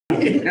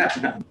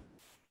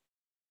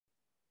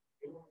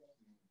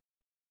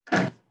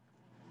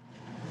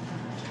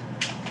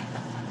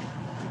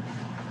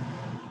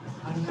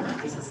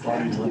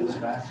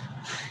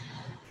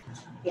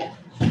Yeah.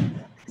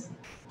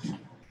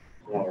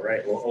 All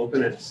right, we'll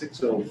open at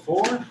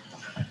 6:04.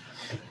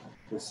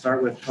 We'll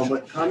start with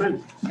public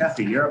comment.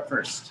 Kathy, you're up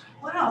first.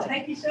 Wow,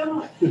 thank you so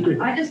much.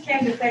 I just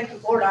came to thank the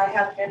board. I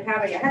have been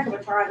having a heck of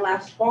a time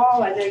last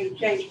fall. I know you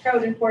changed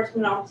code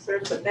enforcement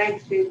officers, but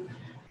thanks to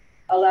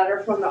a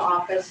letter from the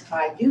office,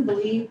 I do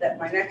believe that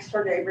my next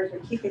door neighbors are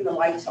keeping the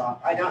lights off.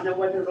 I don't know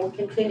whether it'll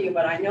continue,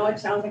 but I know it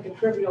sounds like a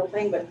trivial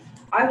thing, but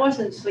I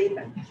wasn't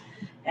sleeping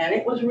and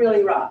it was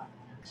really rough.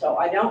 So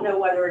I don't know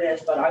whether it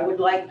is, but I would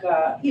like,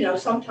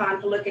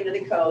 sometime to look into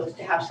the codes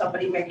to have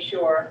somebody make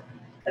sure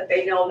that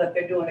they know that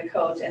they're doing the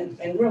codes. And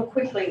real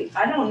quickly,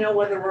 I don't know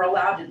whether we're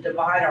allowed to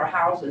divide our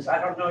houses. I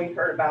don't know, you've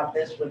heard about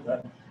this with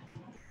the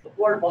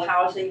affordable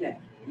housing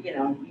that, you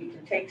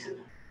can take some,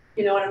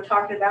 you know what I'm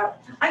talking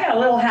about? I got a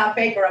little half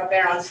acre up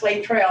there on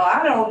Slate Trail.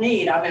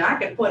 I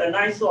could put a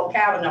nice little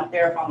cabin up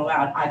there if I'm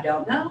allowed. I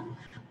don't know.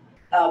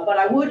 But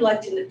I would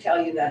like to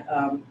tell you that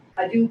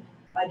I do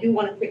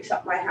want to fix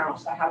up my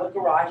house. I have a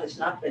garage that's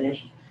not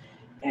finished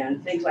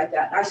and things like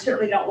that. I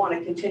certainly don't want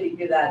to continue to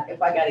do that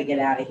if I got to get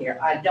out of here.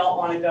 I don't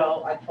want to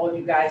go. I told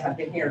you guys I've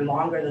been here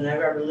longer than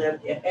I've ever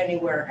lived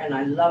anywhere, and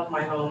I love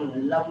my home and I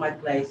love my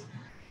place.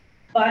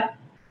 But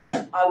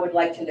I would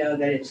like to know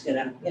that it's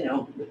gonna,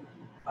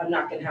 I'm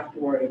not gonna have to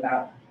worry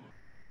about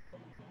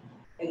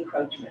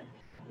encroachment,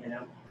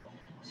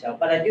 So,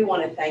 but I do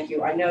want to thank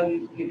you. I know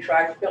you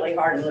tried really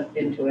hard and looked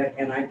into it,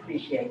 and I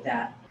appreciate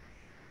that.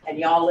 And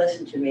y'all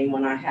listened to me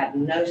when I had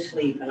no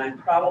sleep, and I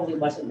probably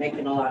wasn't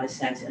making a lot of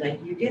sense.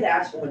 And you did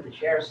ask me what the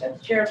sheriff said.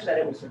 The sheriff said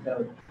it was the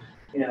code.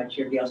 It's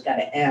your deal. It's got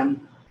an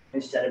M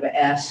instead of an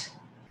S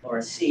or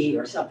a C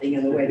or something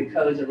in the way the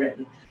codes are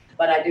written.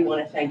 But I do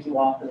want to thank you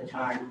all for the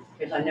time,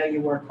 because I know you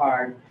work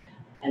hard,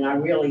 and I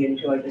really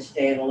enjoyed the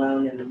staying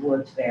alone in the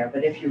woods there.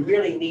 But if you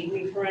really need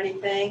me for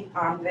anything,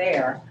 I'm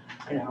there.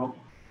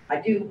 I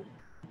do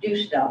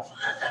stuff.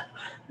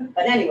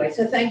 But anyway,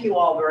 so thank you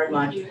all very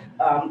much.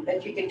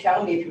 If you can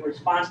tell me if your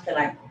response, can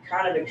I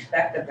kind of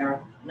expect that they're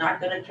not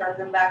going to turn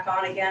them back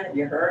on again? Have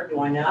you heard? Do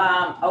I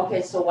know?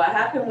 Okay, so what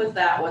happened with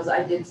that was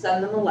I did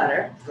send them a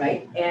letter,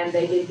 Right. and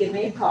they did give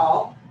me a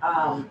call,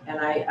 and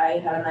I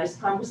had a nice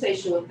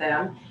conversation with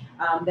them.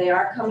 They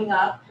are coming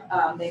up.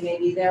 They may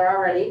be there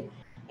already.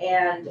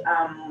 And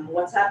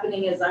what's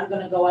happening is I'm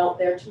going to go out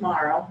there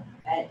tomorrow.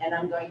 And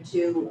I'm going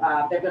to,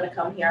 they're going to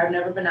come here. I've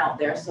never been out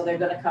there, so they're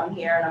going to come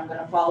here and I'm going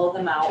to follow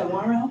them out.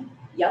 Tomorrow?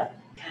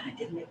 Yep. God, I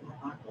didn't make my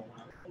uncle.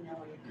 You know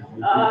where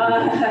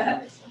you're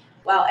going.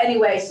 Well,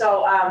 anyway,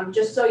 so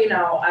just so you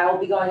know, I will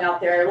be going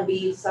out there. It'll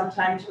be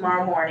sometime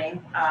tomorrow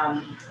morning.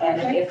 And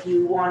Okay. if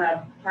you want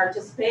to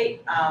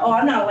participate.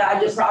 I'm not allowed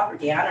to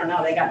property. I don't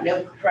know. They got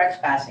no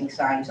trespassing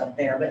signs up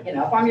there, but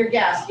if I'm your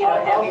guest,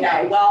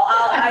 Okay, well,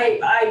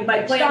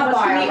 my plan Stop was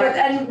to by, meet with,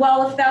 and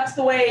well, if that's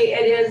the way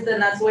it is, then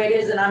that's the way it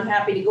is, and I'm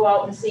happy to go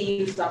out and see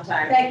you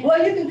sometime. Okay,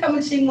 well, you can come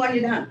and see me when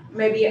you're done.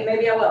 Maybe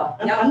I will.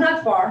 No, I'm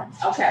not far.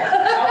 Okay,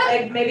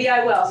 okay, maybe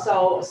I will.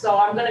 So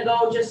I'm gonna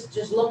go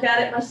just look at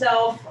it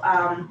myself,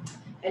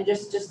 and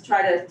just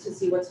try to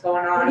see what's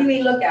going What do you on.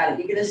 mean look at it?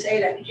 You're gonna say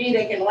that, gee,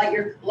 they can light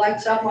your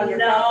lights up on your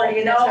No,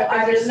 property and that's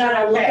I'm okay. just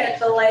gonna look at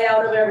the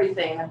layout of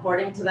everything.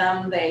 According to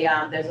them,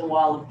 there's a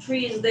wall of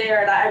trees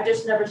there, and I've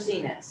just never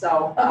seen it,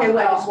 so. Okay, I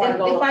well, just wanna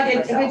go if look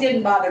it myself.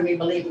 didn't bother me,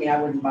 believe me, I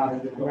wouldn't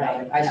bother you about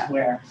Right, it, I yeah.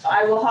 swear. So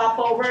I will hop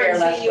over Chair and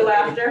left see you for me.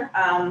 after,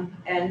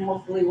 and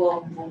hopefully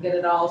we'll get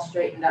it all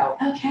straightened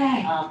out.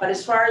 Okay. But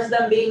as far as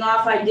them being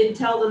off, I did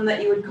tell them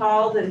that you had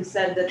called and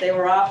said that they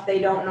were off. They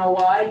don't know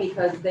why,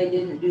 because they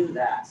didn't do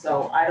that.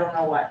 So I don't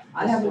know what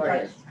I the haven't story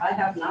touched, is. I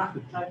have not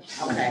touched.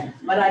 Okay.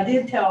 But I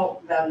did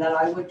tell them that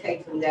I would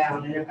take them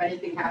down, and if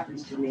anything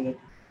happens to me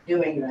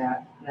doing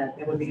that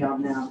it would be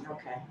on them.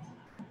 Okay.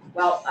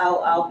 Well,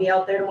 I'll be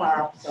out there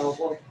tomorrow,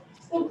 so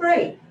Well,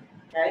 great.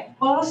 okay.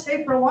 Well, I'll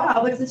stay for a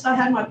while, but since I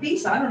had my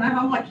piece, I don't know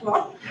how much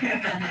longer.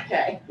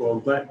 Okay.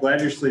 Well,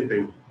 glad you're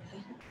sleeping.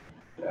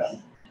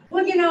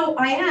 Well,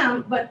 I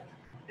am, but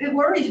it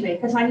worries me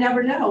because I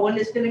never know when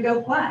it's gonna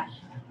go flash.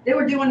 They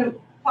were doing the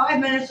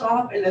 5 minutes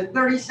off and then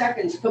 30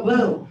 seconds,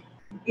 kaboom,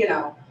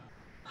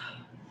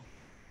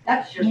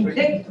 That's just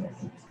ridiculous.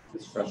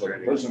 It's from a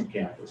prison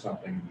camp or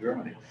something in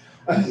Germany.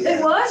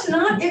 It was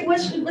not, it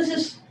was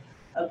just,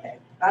 okay,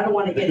 I don't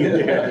want to get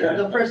into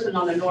the person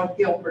on the North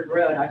Guilford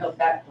Road. I hope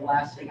that's the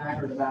last thing I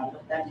heard about,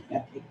 but that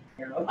got taken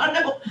care of. I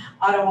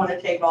don't want to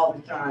take all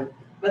the time,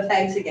 but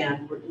thanks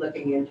again for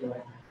looking into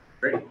it.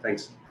 Great,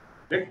 thanks.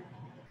 Nick?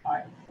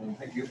 Hi,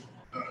 thank you.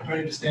 Do I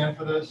need to stand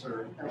for this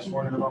or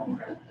sworn in about?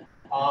 Okay.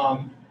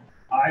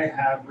 I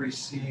have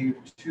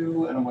received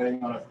 2 and I'm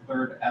waiting on a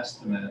 3rd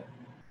estimate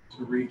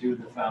to redo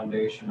the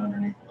foundation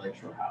underneath the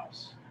Lakeshore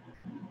House.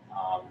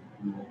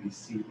 We will be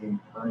seeking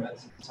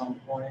permits at some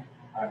point,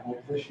 I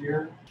hope this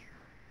year.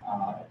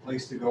 A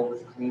place to go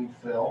with clean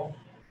fill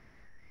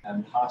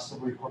and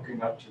possibly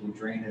hooking up to a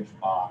drainage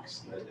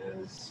box that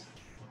is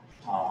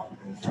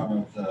in front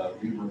of the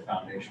Weaver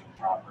Foundation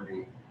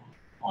property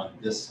on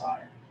this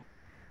side,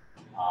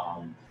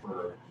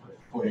 for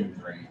footing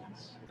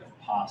drains, if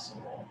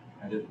possible.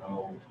 I didn't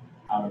know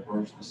how to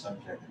broach the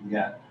subject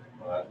yet,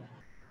 but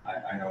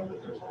I know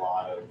that there's a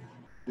lot of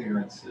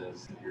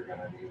clearances that you're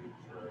gonna need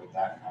for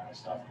that kind of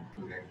stuff,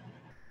 including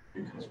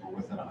because we're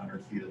within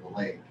 100 feet of the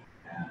lake,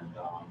 and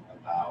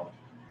about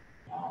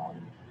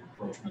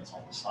encroachments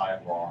on the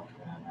sidewalk,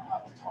 and I'll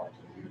have to talk to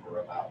Weaver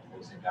about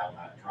closing down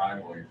that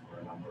driveway for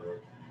a number of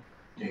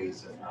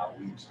days, if not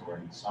weeks,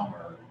 during the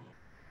summer,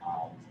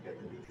 to get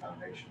the new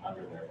foundation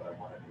under there. But I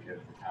wanted to give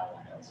the town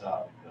a heads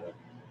up that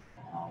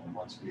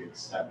once we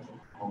accept the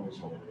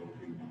proposal,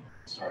 we'll be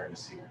starting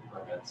to see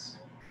permits,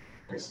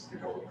 places to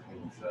go with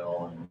clean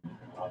fill and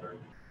other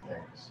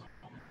things,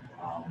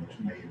 which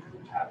may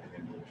include tapping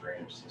into the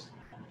drainage system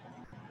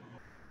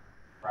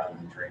rather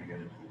than draining it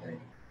into the lake.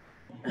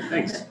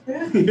 Thanks.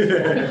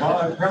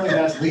 Well, apparently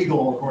that's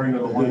legal according to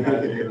the one guy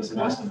that gave us an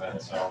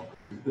estimate, so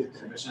if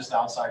it's just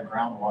outside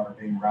groundwater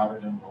being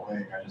routed into the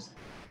lake,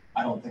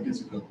 I don't think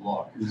it's a good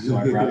look. So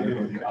I'd rather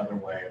go the other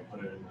way and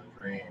put it in the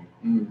drain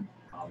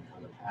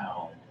for the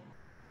town.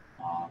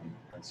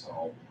 And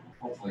so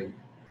hopefully.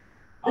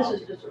 This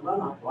is just a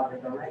runoff water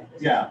though, right?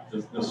 Yeah,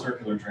 the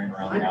circular drain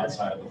around the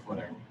outside of the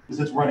footing, because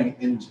it's running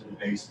into the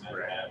basement,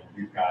 and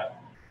we've got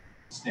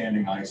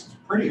standing ice. It's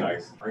pretty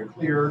ice, very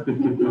clear,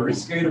 very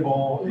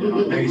skatable in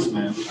the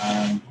basement,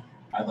 and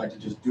I'd like to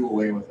just do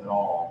away with it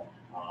all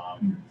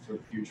for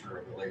the future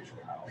of the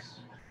Lakeshore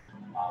House.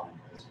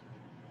 It's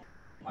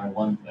my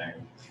one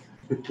thing.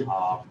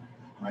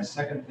 My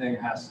second thing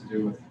has to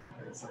do with,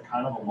 it's a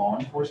kind of a law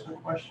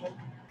enforcement question.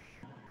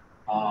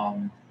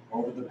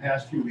 Over the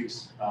past few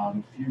weeks, a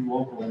few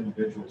local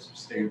individuals have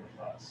stayed with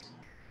us,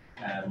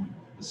 and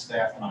the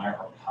staff and I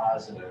are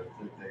positive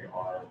that they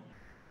are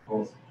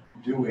both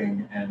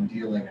doing and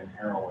dealing in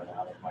heroin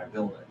out of my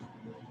building.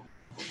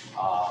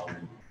 A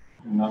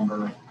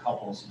number of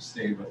couples have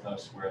stayed with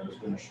us where there's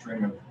been a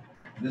string of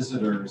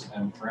visitors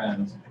and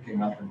friends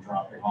picking up and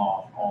dropping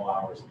off all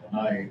hours of the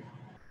night.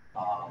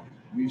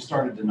 We've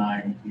started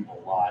denying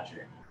people lodging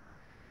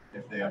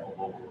if they have a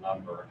local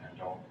number and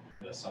don't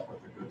hit us up with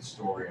a good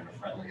story and a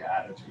friendly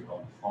attitude on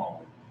the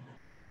phone.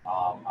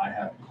 I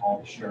have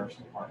called the sheriff's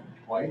department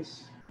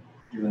twice,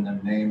 given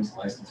them names,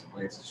 license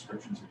plates,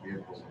 descriptions of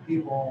vehicles and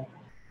people,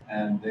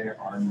 and they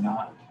are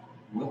not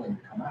willing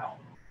to come out.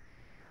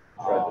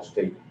 Try the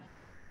state.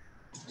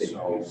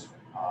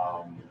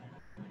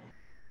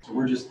 So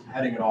we're just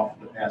heading it off at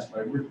the pass.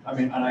 But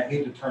and I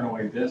hate to turn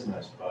away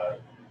business,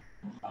 but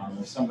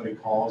if somebody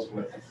calls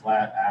with a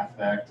flat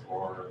affect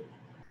or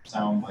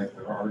sound like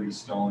they're already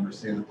stoned or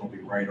say that they'll be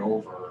right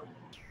over,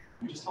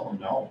 we just tell them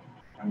no,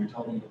 and we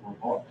tell them that we're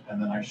booked, and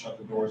then I shut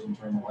the doors and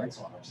turn the lights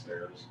on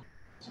upstairs,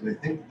 so they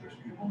think that there's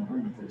people in the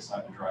room if they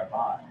decide to drive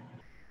by.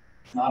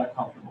 It's not a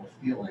comfortable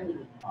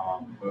feeling,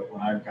 but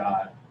when I've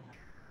got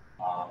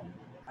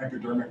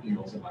hypodermic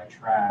needles in my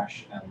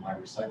trash and my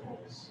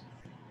recyclables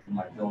in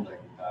my building,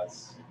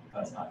 that's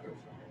not good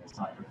for me. It's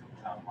not good for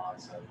the town of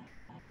Monson.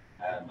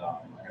 And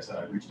like I said,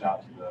 I reached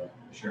out to the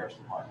sheriff's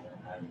department,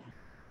 and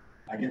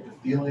I get the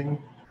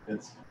feeling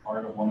it's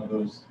part of one of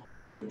those,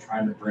 they're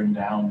trying to bring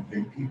down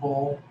big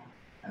people,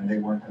 and they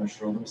weren't going to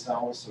show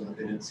themselves so that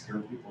they didn't scare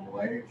people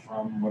away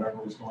from whatever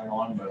was going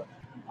on. But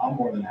I'm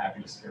more than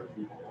happy to scare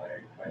people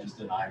away by just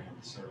denying them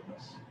the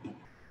service.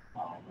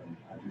 And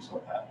I do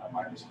so at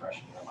my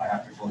discretion. If I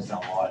have to close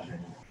down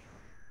lodging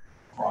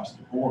across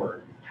the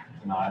board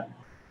to not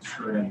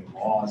skirt any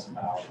laws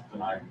about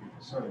denying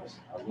people service,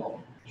 I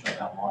will shut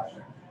down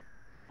lodging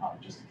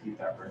just to keep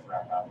that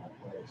riffraff out of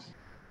my place.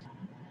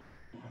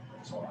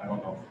 So I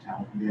don't know if the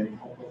town can be any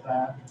help with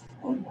that.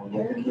 Or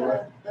look into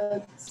it.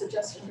 A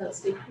suggestion about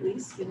state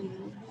police getting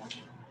in.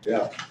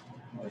 Yeah.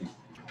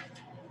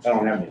 I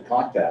don't have any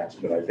contacts,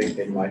 but I think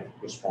they might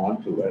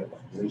respond to it.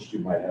 At least you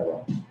might have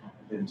an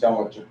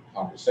intelligent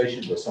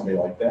conversation with somebody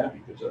like that,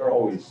 because they're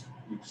always,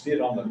 you see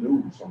it on the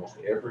news almost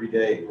every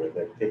day where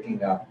they're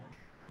picking up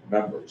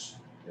members,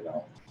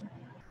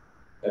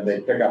 and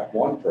they pick up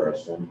one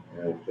person,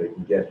 and if they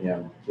can get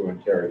him through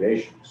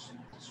interrogations,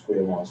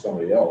 squeal on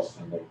somebody else,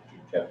 and they can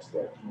catch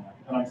that.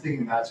 And I'm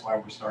thinking that's why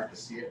we're starting to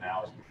see it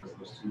now, is because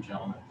those two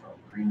gentlemen from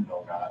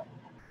Greenville got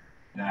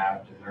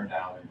nabbed, and they're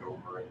down in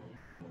Dover in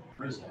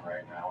prison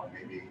right now, and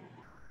maybe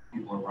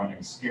people are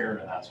running scared,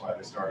 and that's why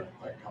they started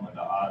coming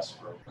to us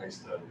for a place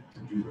to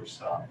do their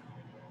stuff.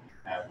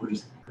 And we're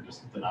just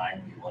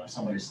denying people. And if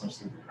somebody slips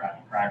through the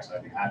cracks,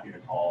 I'd be happy to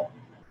call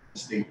the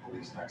state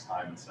police next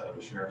time instead of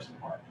the sheriff's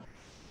department.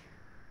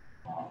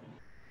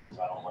 Because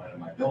I don't want it in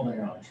my building,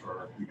 and I'm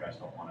sure you guys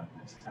don't want it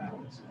in this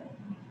town. So.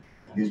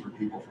 And these were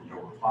people from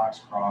Dover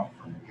Foxcroft,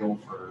 from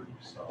Guilford,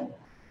 so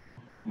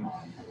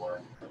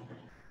or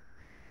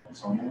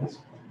Monsonians.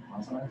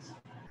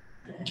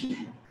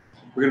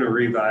 We're going to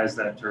revise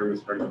that term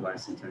as part of the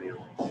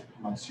bicentennial.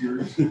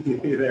 Monsieurs.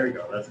 There you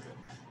go. That's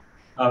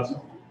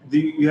good. Do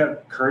you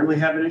currently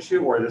have an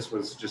issue, or this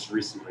was just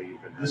recently?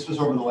 This was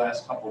over the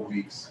last couple of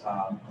weeks,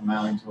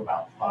 amounting to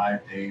about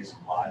 5 days of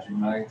lodging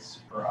nights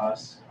for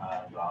us.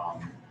 And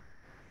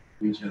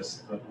We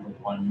just, the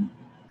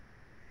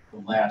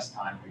last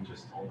time we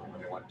just told them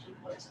when they went to the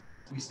place,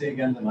 we stay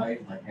again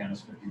tonight, like hand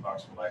us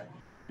 $50. We're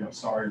like,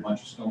 sorry, a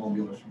bunch of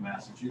snowmobilers from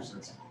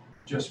Massachusetts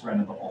just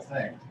rented the whole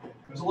thing.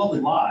 It was a lovely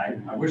lie.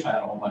 I wish I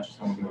had a whole bunch of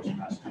snowmobilers from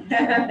Massachusetts.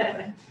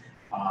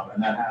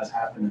 And that has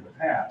happened in the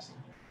past.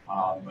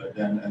 But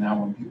then, and now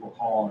when people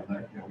call and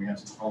like, we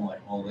answer the phone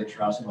like, well, Lake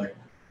Strauss, like,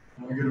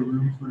 can I get a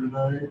room for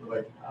tonight? We're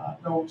like,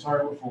 no,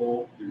 sorry, we're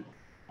full.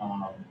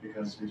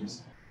 Because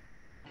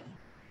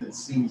it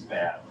seems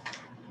bad.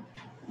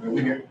 I mean,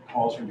 we get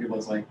calls from people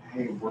that's like,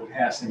 hey, we're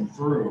passing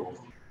through.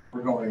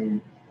 We're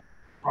going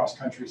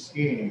cross-country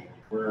skiing.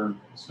 We're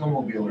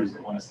snowmobilers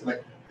that want to see.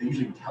 Like, they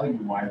usually tell you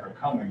why they're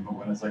coming, but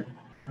when it's like,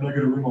 can I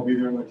get a room? I'll be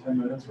there in like 10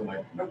 minutes. We're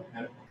like, nope.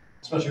 And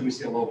especially if we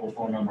see a local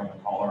phone number on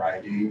the caller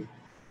ID.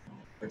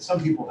 But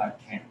some people have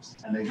camps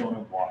and they don't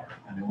have water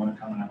and they want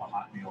to come and have a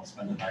hot meal,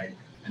 spend the night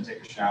and take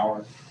a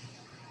shower.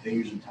 They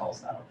usually tell us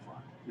that up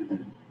front.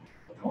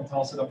 But they don't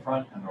tell us it up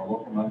front and they're a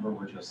local number,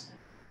 we're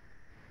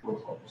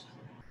closed.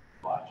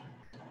 Watch.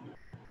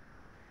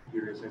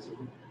 You're gonna say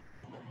something?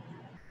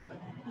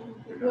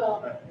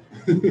 Well,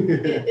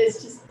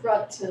 it's just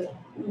brought to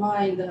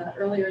mind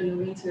earlier in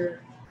the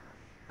winter,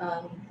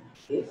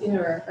 in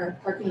our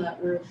parking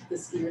lot where the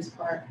skiers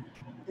park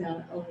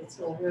down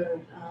Elliottsville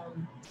Road,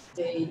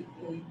 a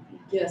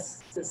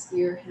guest, the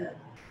skier had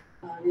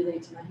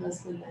relayed to my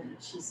husband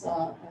that she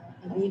saw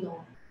a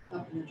needle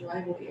up in the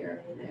driveway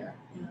area there.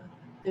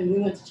 And we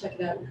went to check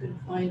it out, we couldn't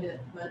find it,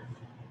 but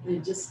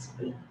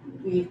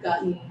we've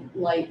gotten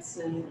lights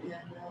and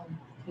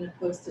kind of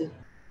posted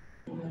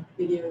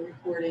video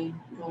recording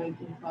going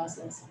in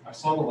process. I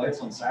saw the lights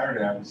on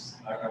Saturday.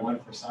 I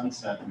went for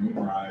sunset and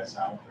moonrise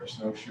out there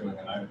snowshoeing,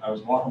 and I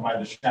was walking by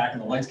the shack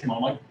and the lights came on.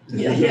 I'm like,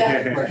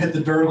 Yeah. I hit the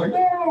dirt. I'm like,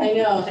 no. I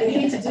know. I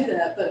hate to do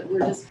that, but we're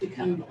just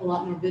become a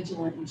lot more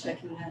vigilant in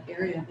checking that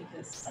area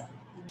because I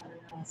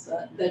don't know.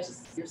 So that's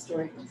just your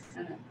story. It's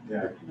kind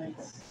of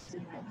nice.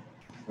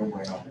 No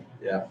bueno.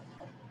 Yeah.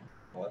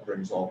 Well, that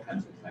brings all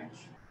kinds of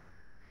things.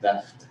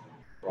 Theft,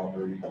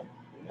 robbery.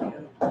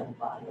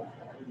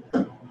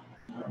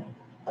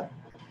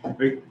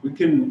 We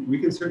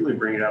can certainly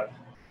bring it up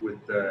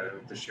with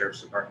the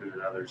sheriff's department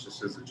and others,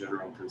 just as a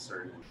general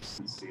concern,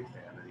 and see if they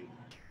have any,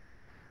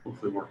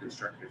 hopefully more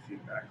constructive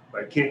feedback.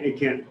 But it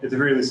can't, at the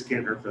very least, it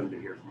can't hurt them to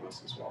hear from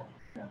us as well.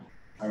 Yeah.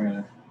 I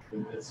mean,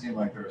 it seemed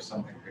like there was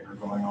something bigger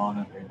going on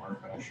and they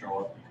weren't going to show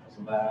up because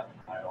of that.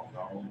 I don't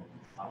know.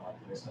 Not like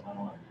they said, I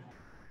don't know.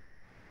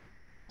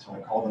 So I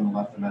called them and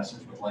left a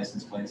message with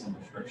license plates and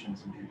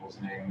descriptions and people's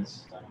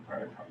names and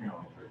credit card,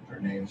 their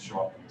names show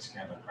up when they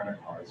scan their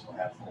credit cards. So I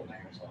had full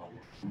names on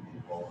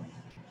people.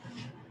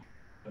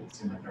 But it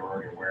seemed like they were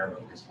already aware of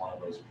at least one of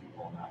those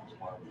people, and that was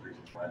one of the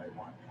reasons why they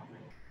weren't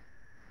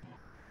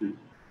coming.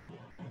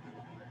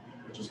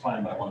 Which is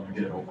fine, but I wanted to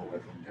get it over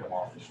with and get them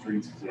off the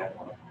streets because I don't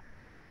want to.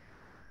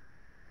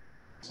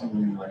 Some of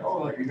them are like, oh,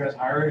 like, are you guys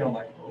hiring? I'm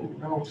like, oh,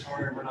 no,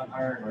 sorry, we're not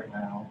hiring right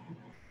now.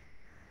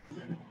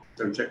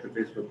 Don't check the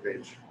Facebook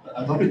page.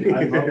 I'd love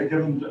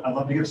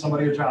to give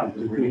somebody a job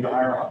because we need to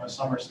hire a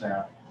summer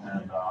staff,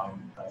 and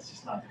that's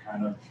just not the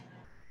kind of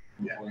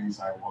employees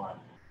I want.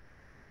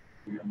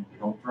 We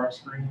don't drug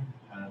screen,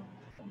 and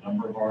a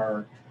number of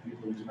our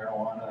people use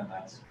marijuana, and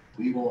that's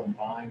legal and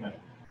fine. And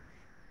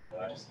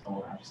I just don't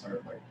want to have to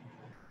start like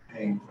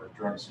paying for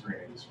drug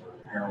screens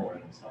for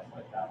heroin and stuff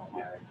like that on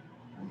my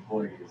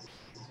employees.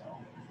 So.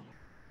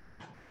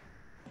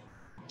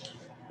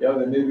 Yeah,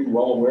 they may be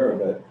well aware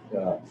of it.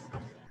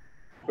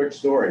 Quick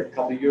story, a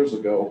couple of years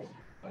ago,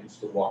 I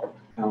used to walk up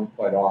town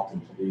quite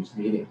often to these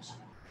meetings.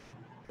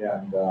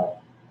 And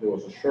there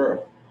was a sheriff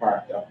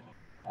parked up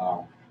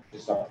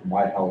just up from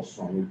my house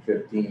on Route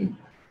 15,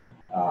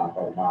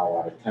 about a mile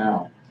out of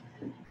town.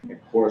 And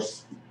of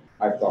course,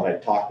 I thought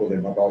I'd talk with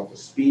him about the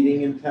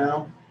speeding in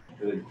town.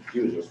 He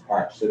was just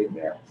parked sitting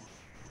there.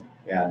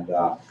 And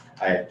I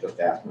had just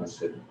asked him, I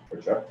said,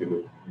 what you up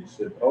to? And he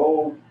said,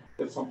 oh,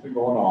 there's something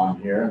going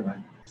on here. And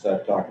I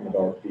started talking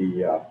about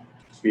the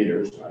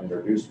speeders. I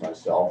introduced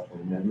myself,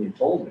 and then he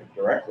told me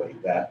directly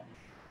that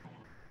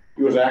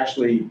he was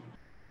actually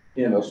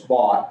in a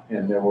spot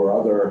and there were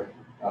other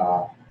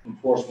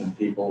enforcement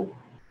people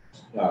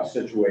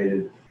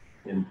situated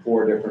in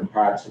 4 different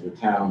parts of the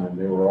town, and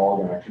they were all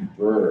going to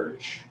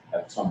converge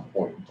at some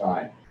point in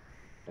time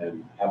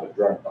and have a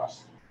drug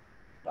bust.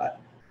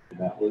 But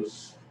that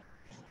was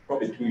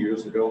probably 2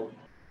 years ago.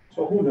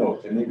 So who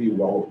knows? They may be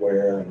well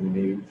aware and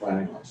they may be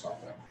planning on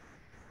something.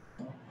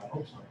 I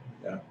hope so.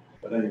 Yeah.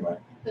 But anyway.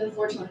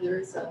 Unfortunately, there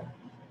is a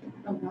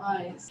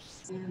rise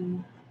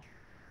in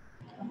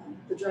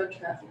the drug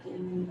trafficking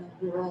in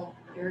the rural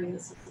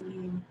areas of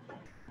Maine.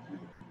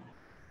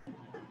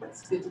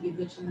 It's good to be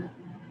vigilant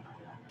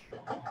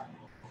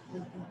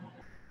with the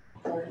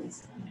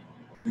authorities.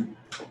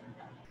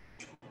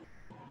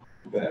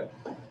 Bad.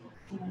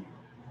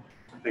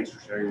 Thanks for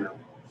sharing that.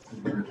 Thank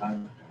you for your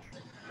time.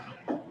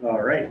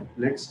 All right,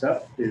 next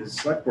up is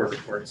select board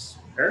reports.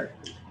 Eric?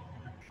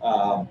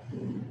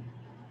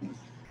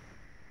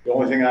 The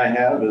only thing I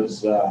have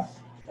is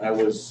I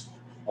was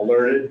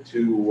alerted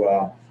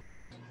to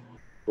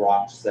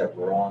rocks that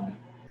were on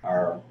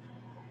our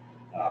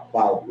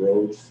plowed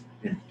roads,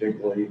 in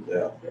particularly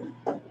the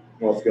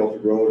North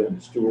Guilford Road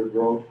and Stewart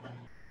Road.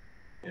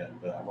 And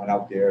I went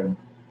out there, and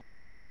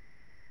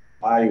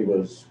I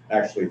was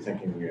actually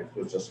thinking it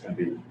was just going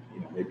to be,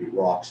 maybe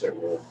rocks that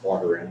were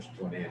 1/4 inch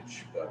to an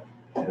inch. But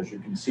as you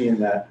can see in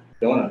that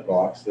donut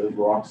box, there's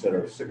rocks that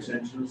are 6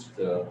 inches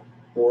to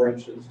 4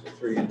 inches to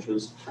 3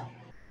 inches.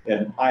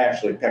 And I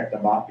actually picked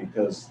them up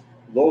because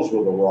those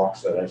were the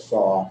rocks that I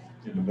saw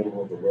in the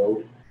middle of the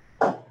road.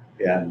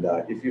 And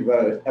if you've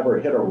ever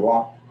hit a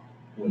rock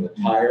with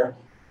a tire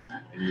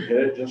and you hit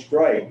it just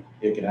right,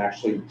 it can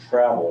actually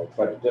travel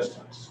quite a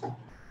distance.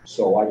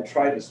 So I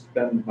try to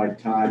spend my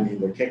time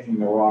either kicking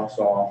the rocks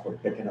off or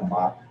picking them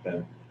up.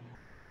 And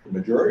the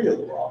majority of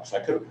the rocks, I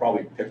could have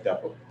probably picked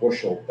up a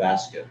bushel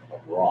basket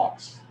of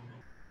rocks,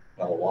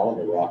 but a lot of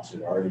the rocks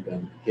had already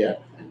been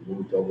hit and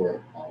moved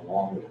over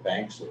along the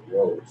banks of the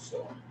road.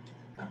 So,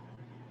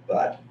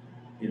 but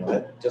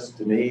that just,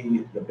 to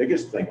me, the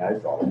biggest thing I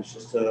thought was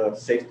just a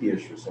safety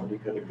issue. Somebody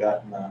could have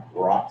gotten a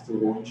rock through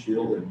the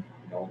windshield, and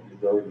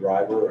either a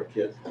driver or a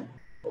kid,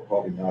 or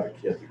probably not a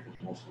kid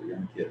because most of the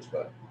young kids,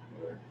 but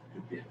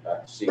could be in the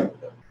back seat.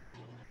 But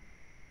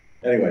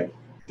anyway,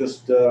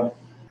 just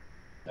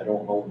I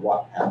don't know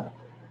what happened.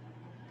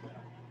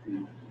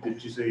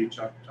 Did you say you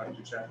talked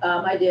to Chad?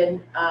 I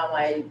did.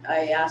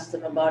 I asked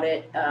him about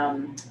it.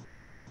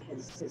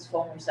 His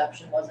phone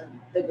reception wasn't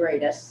the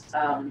greatest.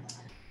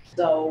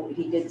 So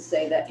he did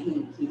say that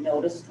he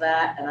noticed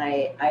that, and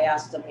I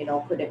asked him,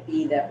 could it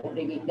be that we're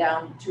digging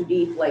down too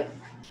deep, like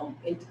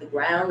into the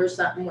ground or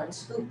something when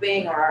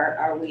scooping, or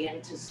are we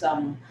into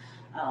some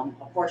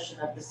a portion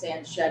of the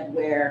sand shed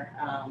where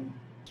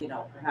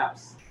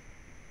perhaps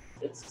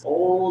it's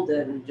old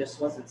and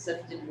just wasn't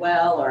sifted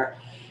well, or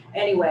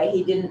anyway,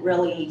 he didn't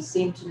really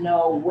seem to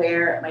know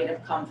where it might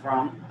have come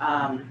from.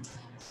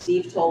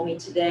 Steve told me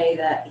today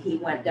that he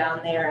went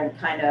down there and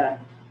kind of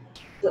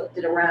flipped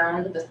it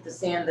around, the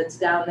sand that's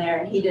down there,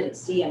 and he didn't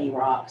see any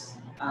rocks.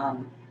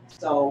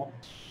 So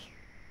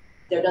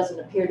there doesn't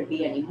appear to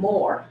be any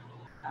more.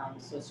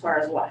 So as far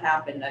as what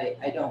happened,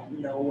 I don't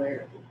know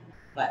where,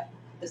 but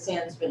the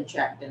sand's been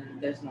checked and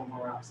there's no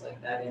more rocks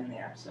like that in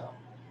there. So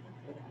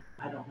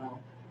I don't know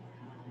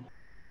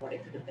what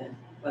it could have been,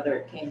 whether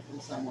it came from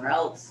somewhere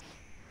else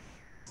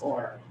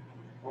or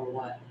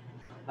what.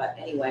 But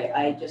anyway,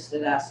 I just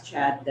had asked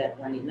Chad that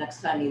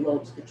next time he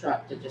loads the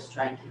truck to just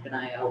try and keep an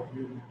eye out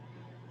and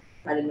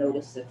try to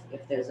notice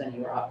if there's any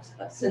rocks.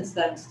 But since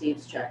then,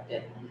 Steve's checked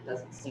it and it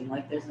doesn't seem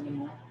like there's any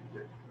more.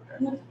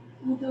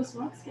 Would those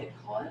rocks get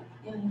caught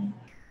in,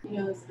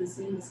 as the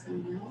sand is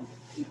coming out?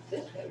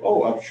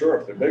 Oh, I'm sure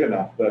if they're big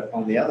enough, but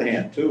on the other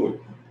hand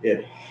too,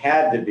 it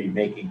had to be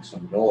making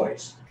some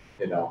noise,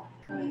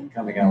 Right.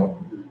 coming out,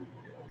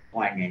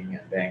 clanging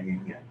and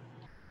banging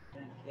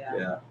and,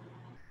 yeah.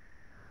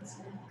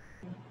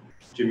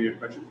 Jimmy, your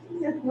question?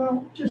 Yeah,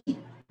 well, just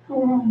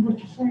go on what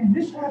you're saying.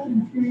 This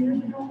happened a few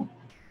years ago,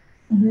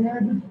 and the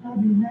average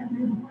probably in that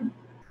neighborhood,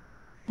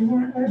 they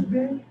weren't as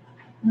big,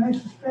 and I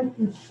suspect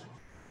it's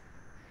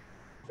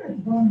at the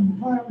bottom of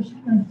the pile,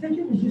 and I think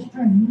it was this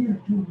time of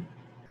year too.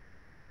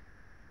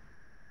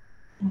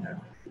 Yeah,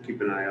 we'll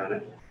keep an eye on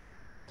it.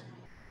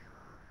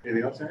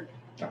 Anything else, Eric?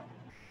 No.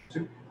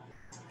 Sue?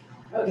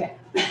 Okay.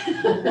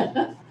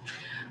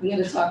 I'm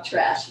gonna talk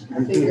trash,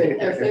 our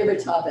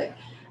favorite topic.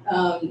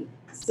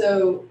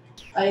 So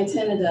I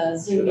attended a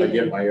Zoom Should I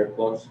meeting. get my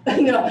earplugs?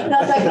 No,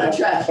 not that kind of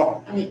trash.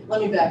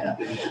 Let me back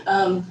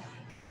up.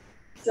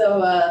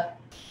 So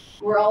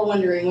we're all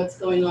wondering what's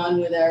going on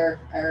with our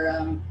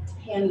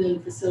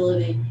Hamden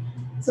facility.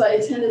 So I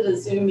attended a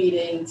Zoom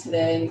meeting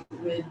today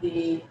with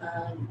the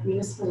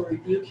Municipal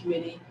Review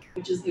Committee,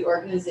 which is the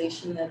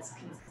organization that's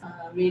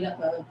made up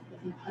of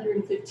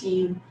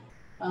 115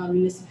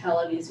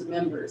 municipalities or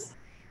members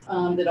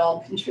that all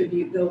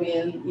contribute, go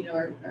in,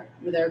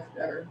 with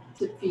our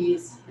tip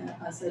fees,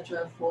 et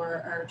cetera,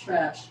 for our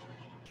trash.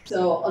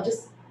 So I'll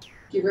just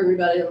give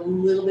everybody a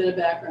little bit of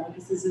background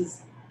because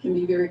this can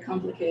be very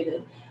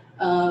complicated.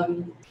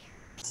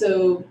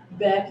 So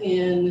back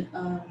in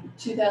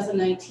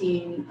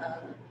 2019,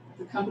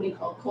 the company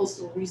called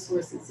Coastal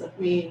Resources of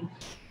Maine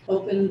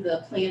opened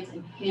the plant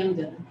in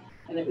Hamden,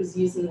 and it was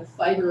using the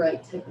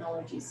fiberite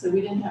technology. So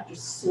we didn't have to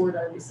sort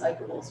our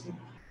recyclables.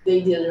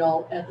 They did it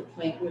all at the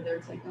plant with their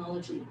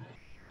technology.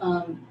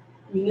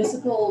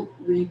 Municipal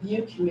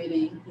Review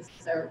Committee, this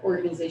is our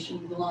organization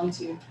we belong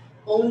to,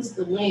 owns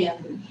the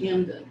land in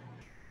Hamden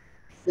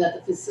that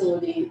the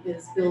facility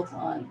is built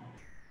on.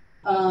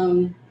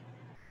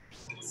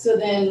 So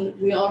then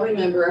we all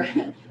remember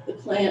the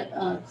plant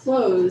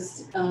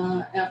closed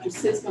after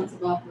 6 months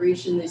of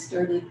operation. They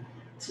started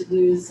to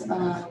lose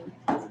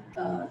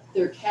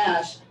their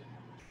cash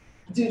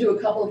due to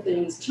a couple of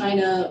things.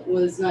 China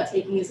was not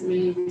taking as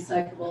many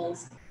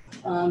recyclables.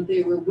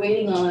 They were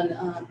waiting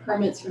on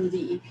permits from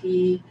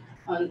DEP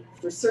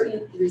for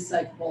certain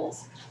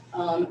recyclables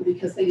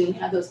because they didn't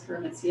have those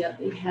permits yet.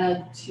 They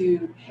had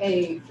to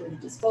pay for the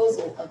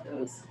disposal of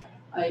those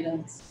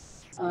items.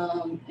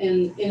 And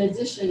in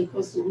addition,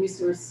 Coastal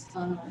Resource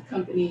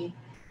Company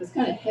was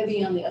kind of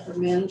heavy on the upper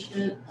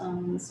management.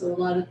 So a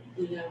lot of,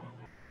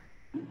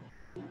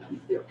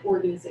 their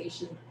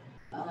organization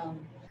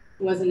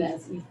wasn't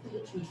as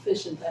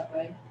efficient that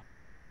way.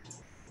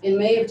 In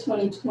May of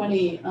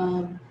 2020,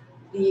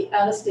 the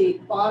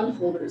out-of-state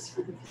bondholders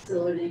for the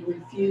facility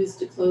refused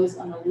to close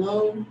on a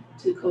loan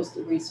to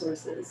Coastal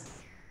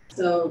Resources.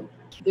 So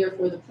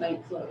therefore the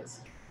plant closed.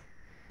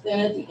 Then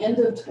at the end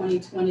of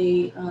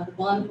 2020, the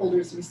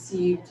bondholders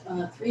received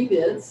 3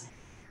 bids.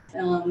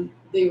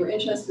 They were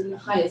interested in the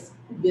highest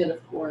bid,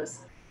 of course,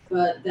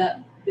 but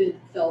that bid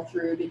fell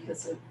through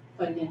because of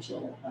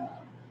financial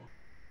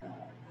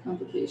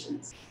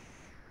complications.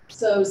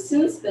 So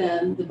since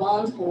then, the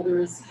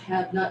bondholders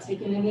have not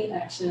taken any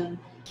action,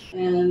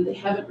 and they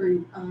haven't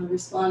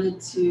responded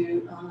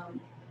to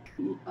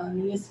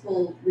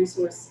municipal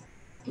resource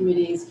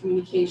committees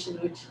communication,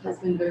 which has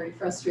been very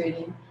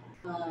frustrating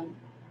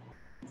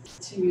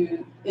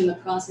in the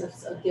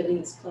process of getting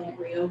this plant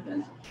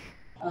reopened.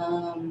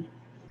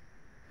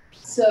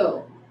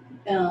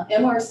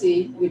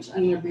 MRC, which I'm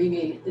going to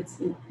abbreviate, it's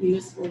the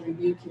Municipal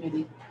Review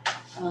Committee.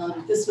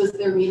 This was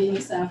their meeting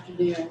this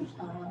afternoon,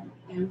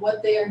 and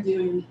what they are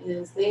doing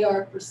is they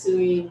are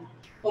pursuing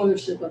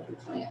ownership of the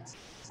plant.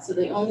 So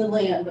they own the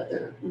land, but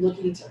they're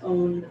looking to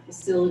own the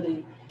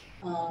facility,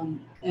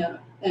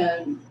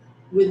 and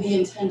with the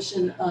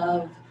intention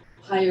of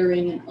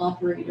hiring an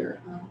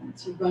operator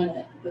to run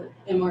it, but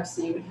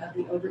MRC would have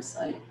the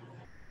oversight.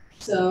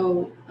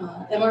 So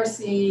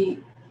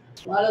MRC,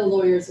 a lot of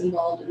lawyers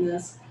involved in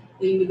this,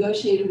 they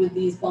negotiated with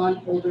these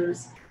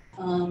bondholders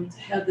to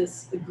have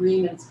this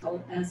agreement. It's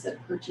called an asset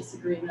purchase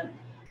agreement.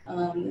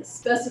 That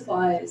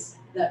specifies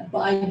that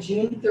by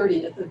June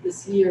 30th of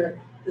this year,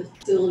 the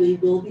facility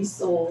will be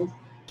sold,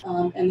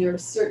 and there are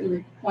certain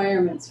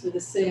requirements for the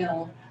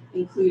sale,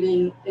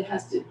 including it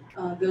has to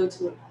go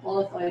to a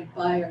qualified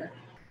buyer.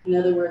 In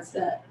other words,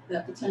 that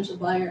potential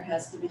buyer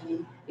has to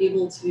be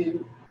able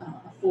to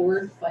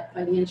afford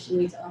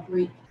financially to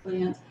operate the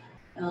plant,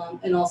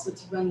 and also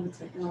to run the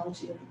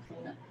technology of the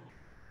plant.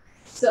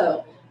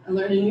 So I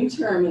learned a new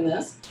term in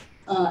this.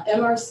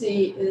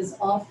 MRC is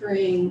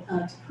offering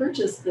to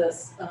purchase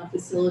this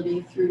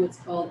facility through what's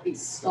called a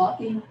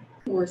stalking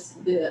horse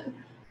bid.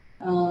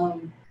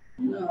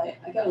 No,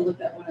 I got to look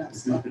that one up.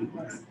 Stalking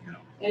horse.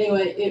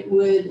 Anyway, it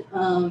would.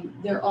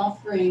 They're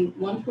offering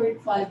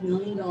 $1.5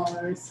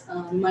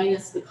 million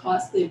minus the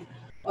cost they've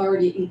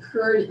already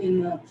incurred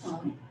in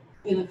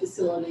the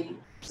facility.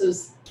 So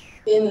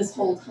in this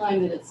whole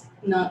time that it's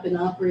not been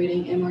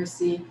operating,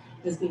 MRC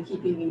has been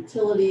keeping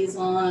utilities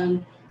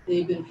on.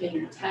 They've been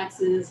paying the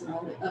taxes and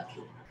all the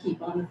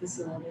upkeep on the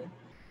facility.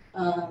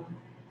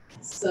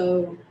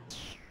 So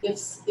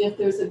if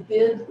there's a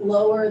bid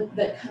lower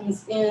that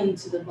comes in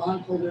to the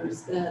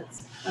bondholders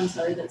that's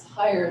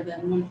higher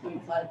than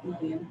 1.5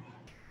 million,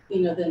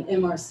 then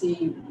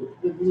MRC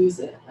would lose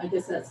it. I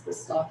guess that's the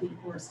stalking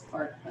horse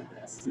part of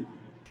this.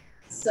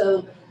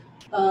 So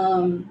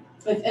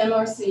if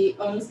MRC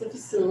owns the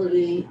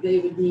facility, they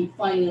would need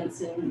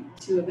financing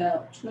to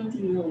about $20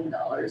 million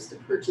to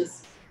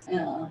purchase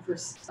for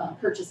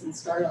purchase and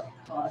startup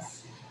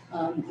costs.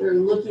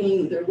 They're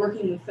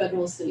working with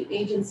federal state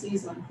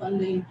agencies on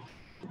funding,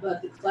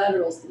 but the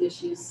collateral's the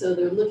issue. So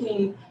they're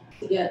looking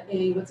to get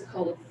what's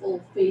called a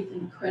full faith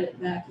and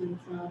credit backing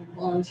from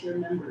volunteer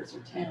members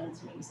or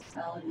towns,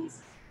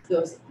 municipalities,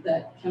 those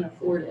that can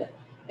afford it.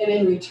 And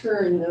in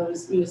return,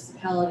 those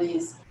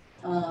municipalities,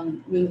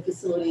 when the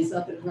facility is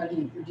up and running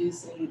and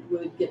producing,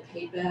 would get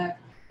paid back.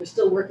 We're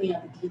still working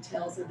on the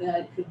details of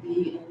that. It could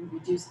be in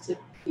reduced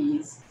tip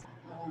fees,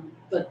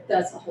 but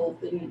that's a whole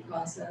thing in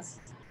process.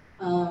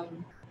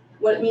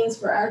 What it means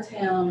for our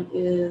town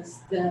is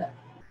that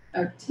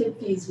our tip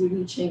fees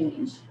wouldn't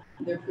change.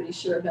 They're pretty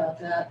sure about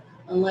that,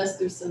 unless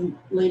there's some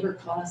labor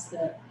costs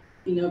that,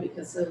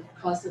 because of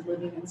cost of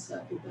living and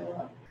stuff would go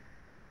up.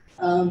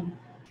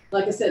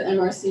 Like I said,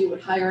 MRC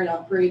would hire an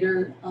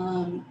operator.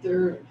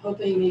 They're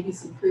hoping maybe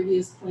some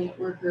previous plant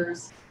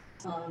workers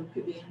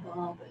could be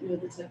involved that know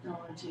the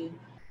technology.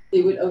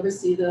 They would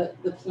oversee the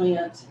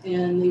plant,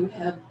 and they would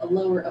have a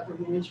lower upper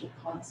management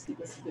cost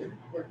because of their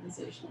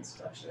organizational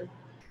structure.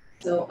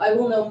 So I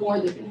will know more.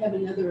 They're going to have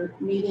another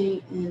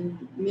meeting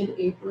in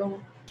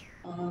mid-April,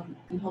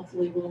 and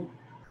hopefully we'll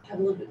have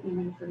a little bit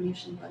more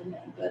information by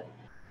then. But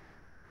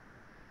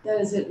that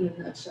is it in a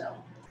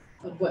nutshell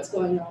of what's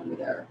going on with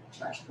our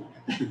trash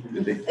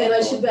plant. And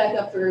I should back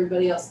up for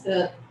everybody else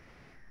that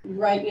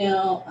right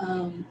now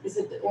is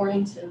at the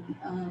Orrington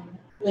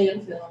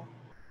landfill.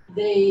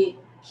 They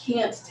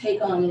can't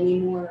take on any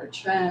more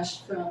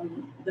trash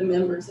from the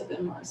members of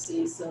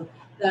MRC, so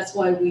that's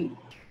why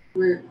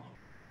we're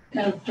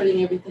kind of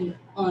putting everything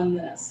on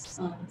this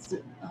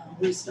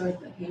restart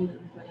the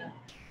Hamden plant,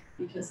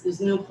 because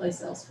there's no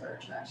place else for our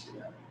trash to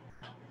go.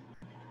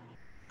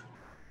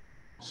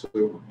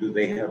 So do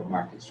they have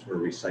markets for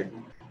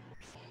recycling?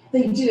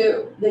 They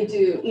do.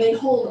 And they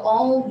hold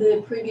all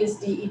the previous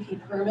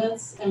DEP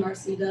permits,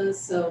 MRC does,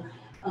 so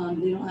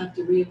they don't have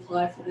to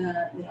reapply for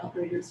that. The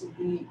operators would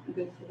be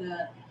good for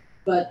that.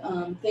 But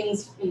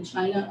things in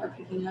China are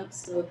picking up,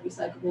 so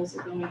recyclables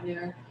are going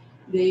there.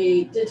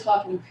 They did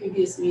talk in a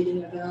previous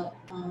meeting about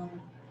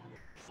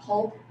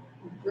pulp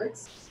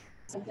bricks,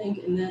 I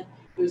think, and that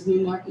there's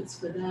new markets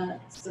for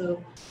that.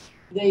 So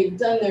they've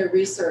done their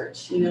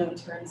research, in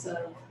terms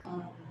of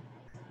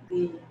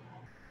the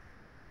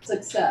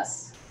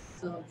success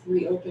of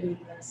reopening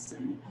this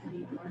and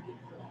having a market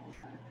for all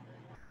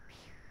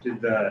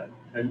of that.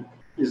 And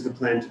is the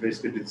plan to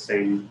basically do the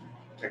same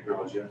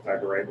technology that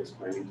Fiber Right was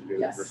planning to do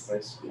in the Yes. first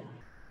place? Yeah.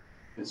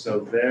 And so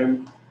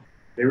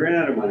they ran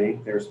out of money,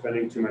 they were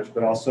spending too much,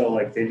 but also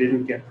like they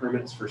didn't get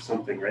permits for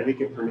something, right? They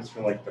get permits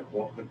for like the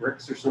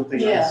bricks or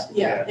something else?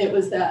 Yeah, it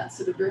was that.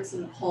 So the bricks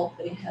and the pulp,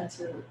 they had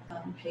to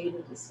pay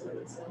to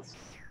dispose those.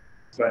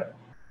 But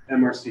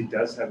MRC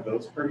does have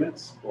those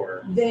permits,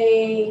 or?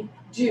 They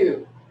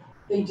do.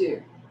 And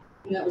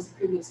that was the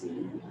previous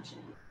meeting I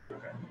mentioned.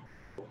 Okay.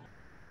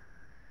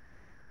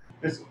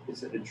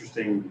 It's an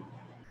interesting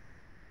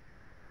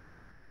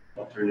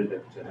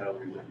alternative to how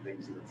we've done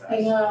things in the past. I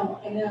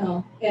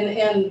know.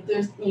 And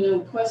there's,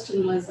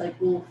 question was like,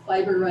 will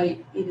Fiber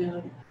Right,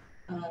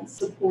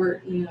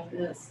 support,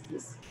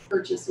 this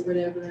purchase or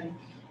whatever. And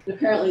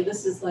apparently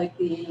this is like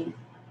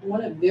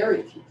one of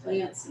very few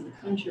plants in the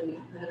country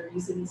that are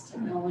using this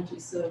technology.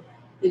 So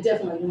they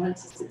definitely want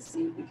to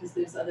succeed because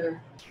there's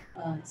other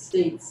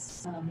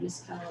states,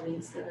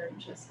 municipalities that are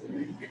interested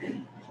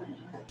in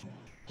planting.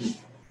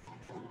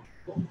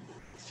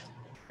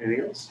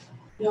 Anything else?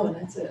 No,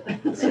 that's it.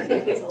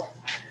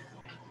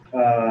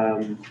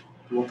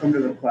 We'll come to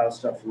the plow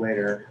stuff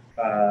later.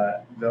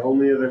 The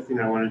only other thing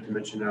I wanted to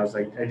mention now is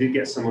I did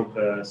get some of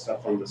the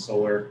stuff on the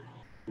solar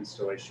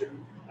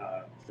installation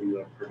from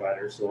the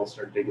provider, so I'll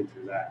start digging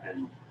through that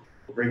and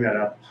we'll bring that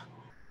up.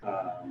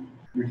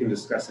 We can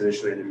discuss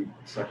initially in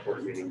a select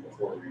board meeting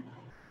before we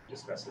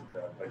discuss it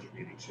at the budget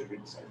meeting, should we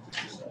decide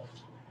to do so.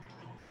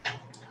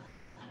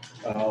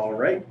 All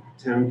right,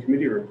 town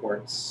committee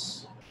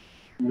reports.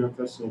 North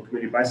Festival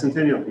Committee,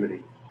 Bicentennial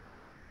Committee.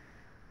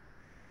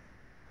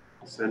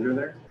 Sandra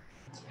there?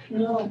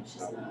 No,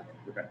 she's not.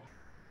 Okay.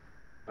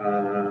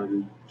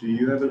 Do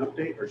you have an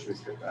update or should we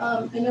skip that?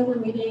 I know we're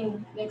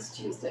meeting next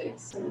Tuesday,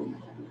 so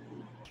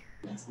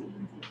next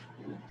meeting.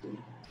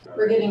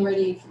 We're getting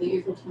ready for the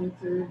April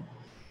 23rd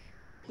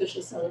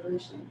official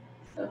celebration.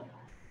 So.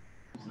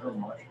 Is there a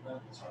march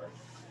event? Sorry.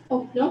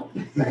 Oh, no,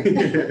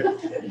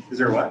 sorry. Is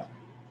there what?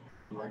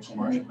 March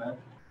event?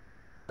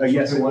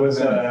 Yes, it was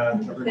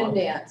Fin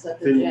dance at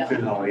the gym.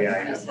 Fin Hall,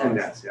 yeah, Fin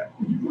dance, yeah.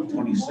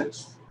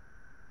 26th.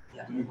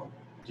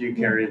 Do you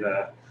carry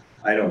the?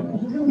 I don't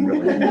know,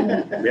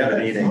 really. We have a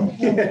meeting.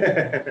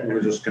 We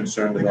were just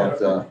concerned about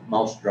the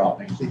mouse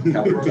droppings and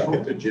counters up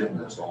at the gym,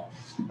 that's all.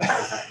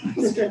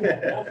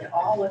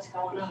 All what's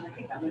going on, I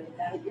think I'm gonna do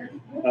that here.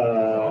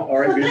 All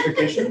right,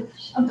 beautification?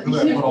 Who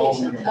that put all of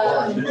them in the car?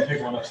 I didn't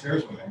take one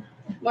upstairs with me.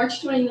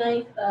 March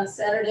 29th,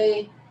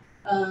 Saturday,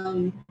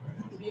 the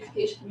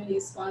beautification committee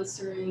is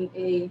sponsoring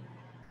a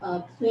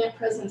plant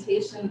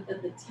presentation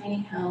at the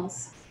tiny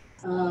house.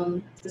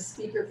 The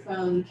speaker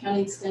from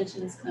County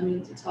Extension is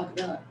coming to talk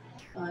about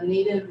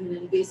native and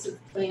invasive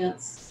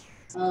plants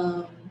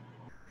and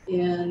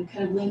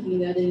kind of linking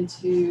that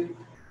into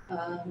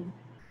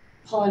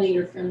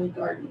pollinator-friendly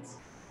gardening.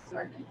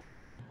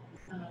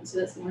 So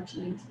that's March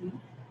 19th.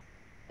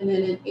 And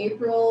then in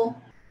April,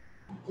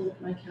 I'll look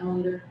at my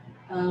calendar,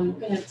 we're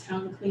gonna have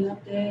town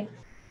cleanup day.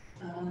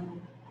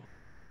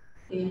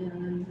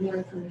 And more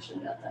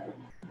information about that.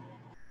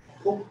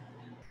 Cool.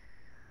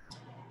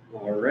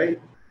 All right.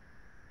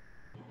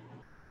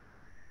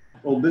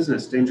 Old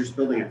business, dangerous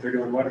building at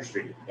 31 Water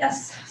Street.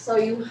 Yes, so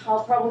you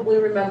all probably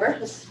remember,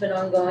 this has been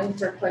ongoing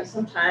for quite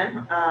some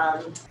time.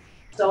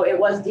 So it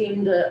was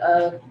deemed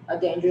a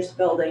dangerous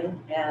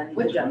building and.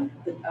 Which one?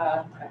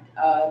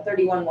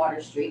 31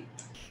 Water Street.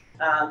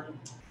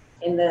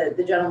 And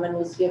the gentleman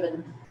was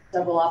given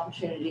several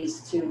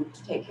opportunities to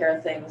take care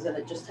of things and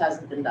it just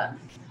hasn't been done.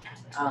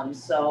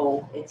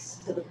 So it's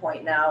to the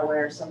point now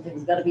where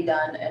something's gotta be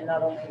done, and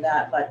not only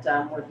that, but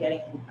we're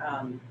getting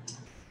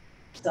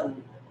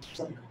some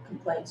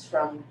complaints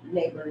from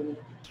neighboring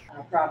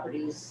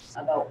properties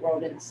about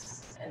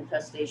rodents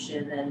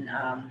infestation and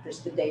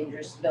just the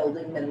dangerous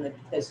building, and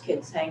there's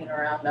kids hanging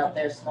around out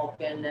there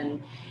smoking,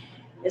 and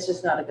it's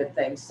just not a good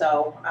thing.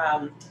 So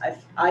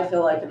I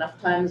feel like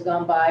enough time has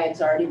gone by,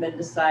 it's already been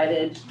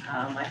decided.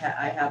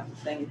 I have the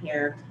thing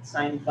here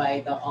signed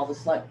by all the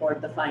select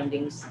board, the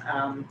findings.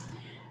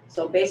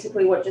 So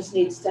basically what just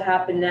needs to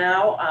happen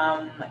now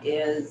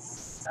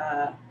is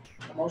a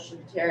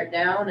motion to tear it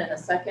down in a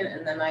second,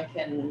 and then I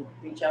can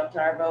reach out to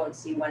Arvo and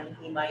see when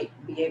he might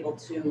be able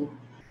to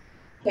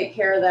take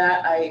care of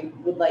that. I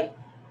would like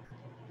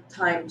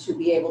time to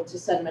be able to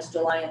send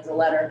Mr. Lyons a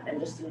letter and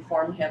just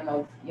inform him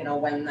of,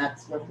 when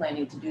we're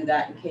planning to do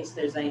that, in case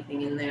there's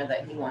anything in there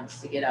that he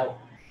wants to get out,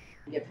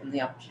 and give him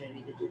the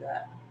opportunity to do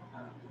that.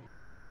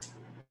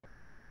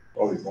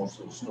 Probably most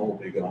of the snow will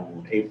be gone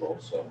in April,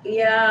 so.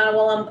 Yeah,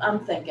 well, I'm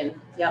thinking,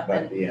 yep.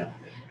 But yeah,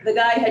 The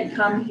guy had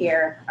come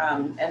here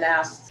and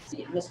asked,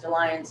 Mr.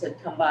 Lyons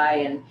had come by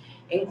and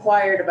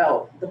inquired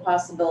about the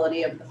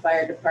possibility of the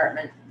fire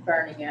department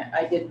burning it.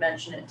 I did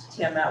mention it to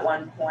Tim at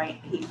one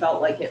point. He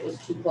felt like it was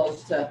too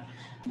close to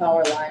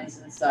power lines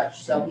and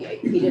such, so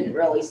he didn't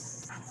really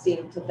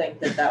seem to think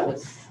that that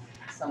was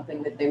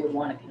something that they would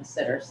want to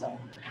consider, so.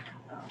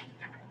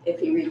 If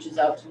he reaches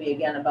out to me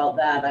again about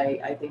that,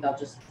 I think I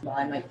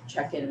might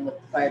check in with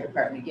the fire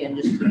department again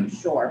just to make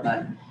sure,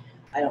 but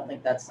I don't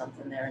think that's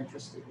something they're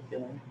interested in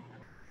doing.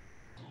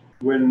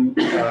 When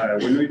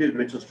we did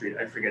Mitchell Street,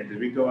 I forget, did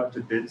we go out to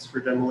bids for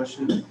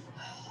demolition?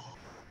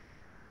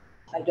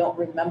 I don't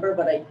remember,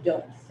 but I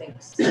don't think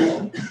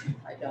so.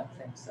 I don't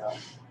think so.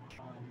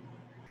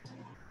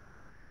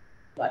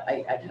 But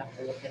I'd have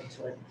to look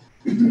into it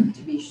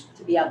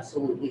to be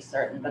absolutely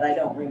certain, but I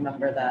don't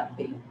remember that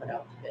being put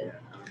out to bid.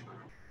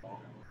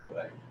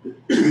 But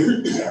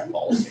it's our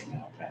policy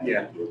now, Pat,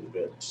 Yeah. to do the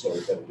bids, so we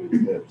gotta do the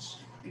bids.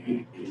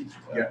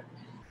 Yeah.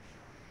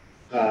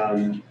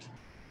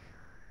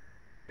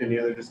 Any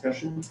other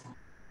discussion?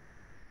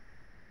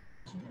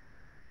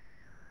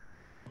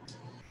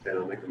 Then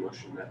I'll make a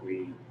motion that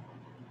we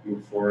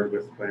move forward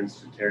with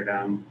plans to tear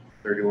down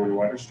 31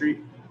 Water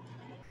Street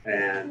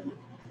and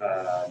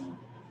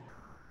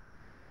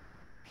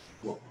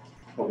we'll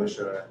publish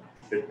a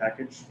bid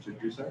package to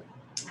do so.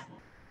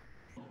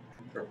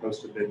 Or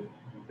post a bid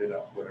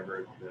up,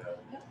 whatever the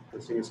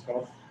listing is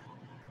called.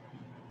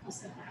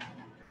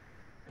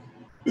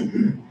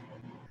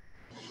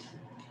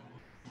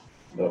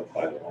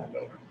 Notify the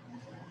landowner.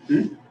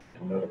 Hmm?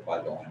 And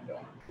notify the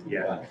landowner.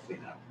 Yeah. Plan to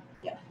clean up.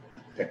 Yeah.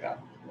 Pick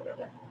up,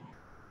 whatever.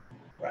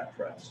 Rat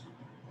traps.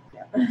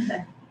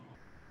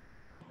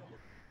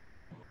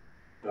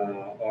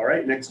 All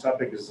right, next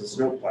topic is the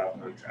snowplow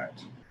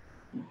contract.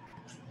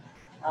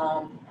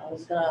 I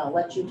was gonna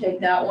let you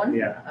take that one.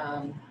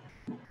 Yeah.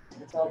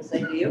 It's all the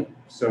same to you.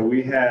 So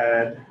we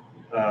had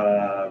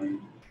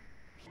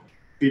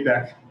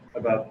feedback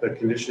about the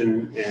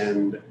condition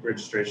and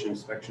registration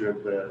inspection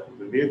of the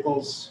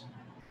vehicles,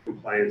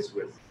 compliance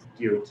with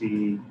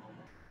DOT,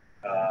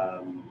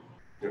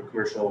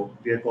 commercial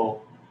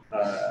vehicle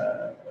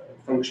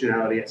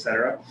functionality, et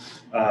cetera.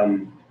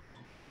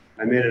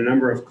 I made a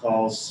number of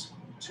calls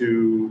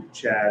to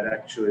Chad,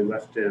 actually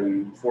left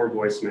him 4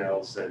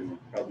 voicemails and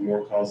probably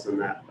more calls than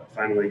that, but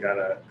finally got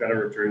a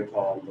return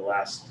call on the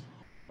last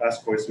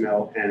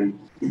voicemail, and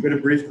we had a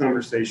brief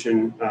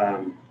conversation.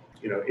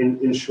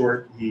 In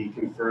short, he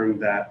confirmed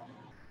that,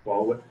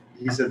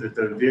 he said that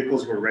the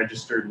vehicles were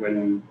registered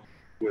when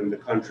the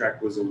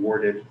contract was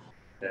awarded,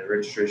 that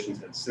registrations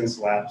had since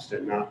lapsed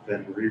and not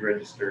been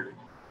re-registered,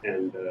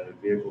 and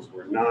vehicles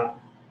were not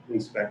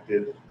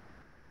inspected.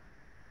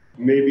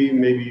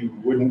 Maybe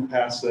wouldn't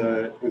pass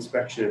an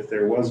inspection if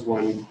there was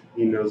one.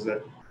 He knows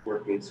that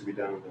work needs to be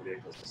done with the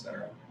vehicles, et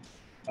cetera.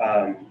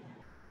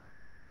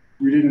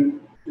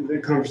 The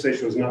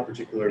conversation was not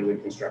particularly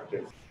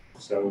constructive.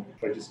 So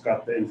I just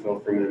got the info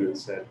from him and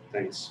said,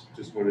 thanks,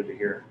 just wanted to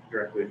hear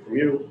directly from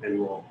you, and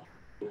we'll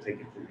take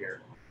it from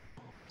here.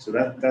 So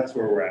that's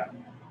where we're at.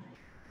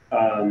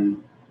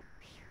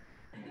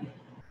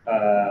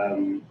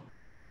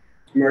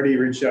 Marty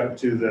reached out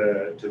to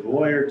the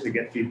lawyer to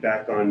get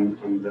feedback on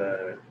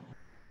the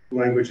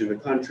language in the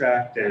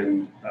contract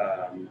and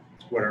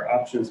what our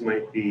options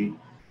might be.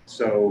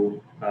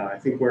 So I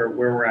think where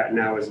we're at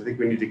now is I think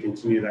we need to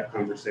continue that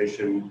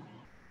conversation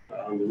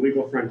on the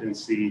legal front and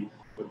see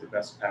what the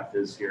best path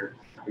is here.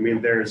 I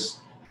mean, there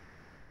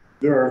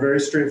are very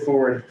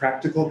straightforward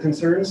practical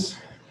concerns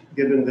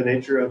given the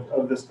nature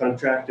of this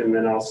contract, and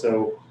then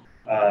also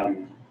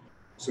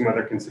some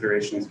other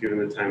considerations given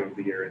the time of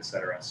the year, et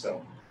cetera.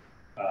 So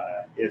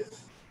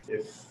if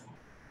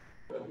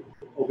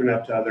open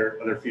up to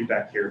other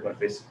feedback here, but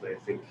basically I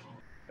think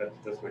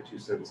that's my 2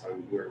 cents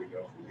on where we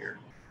go from here.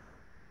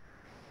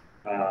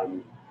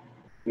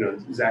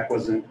 Zach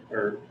wasn't,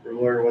 or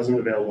lawyer wasn't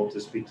available to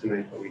speak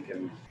tonight, but we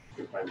can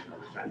find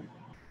another time.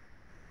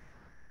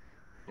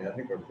 Yeah, I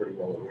think we're pretty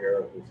well aware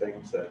of the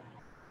things that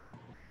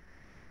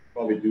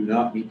probably do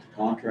not meet the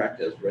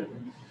contract as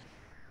written.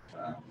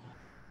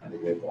 I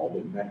think they've all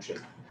been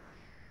mentioned,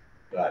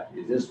 but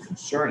it is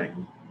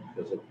concerning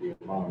because of the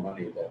amount of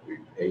money that we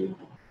paid.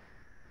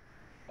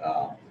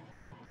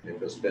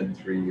 If it's been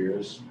 3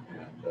 years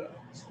and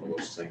some of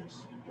those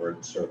things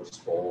weren't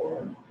serviceable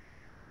or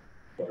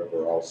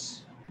whatever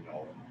else,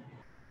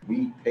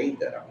 we paid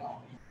that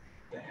amount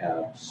to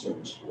have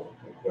serviceable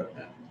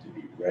equipment to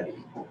be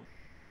ready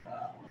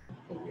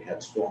when we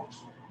had storms.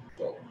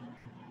 So,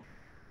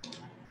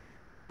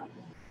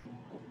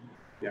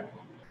 yeah.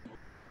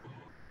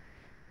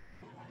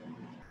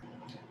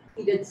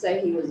 He did say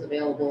he was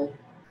available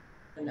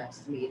the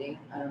next meeting.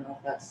 I don't know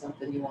if that's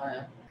something you want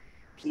to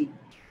keep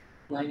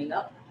lining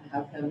up,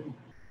 have him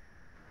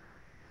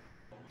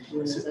do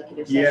an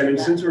executive session. Yeah, I mean,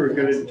 since we were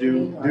going to next do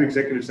meeting, or-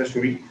 executive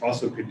session, we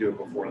also could do it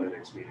before the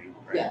next meeting,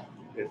 right? Yeah.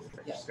 If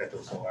Yeah.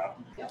 schedules allow.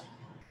 Yeah.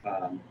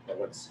 But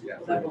let's,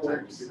 Whatever find a time to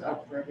works do that.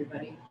 out for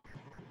everybody.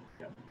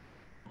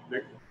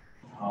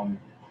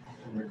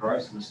 In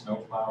regards to the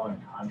snowplow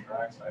and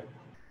contracts, I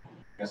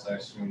guess I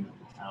assume that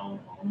the town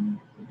owned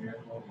the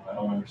vehicle. I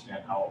don't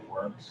understand how it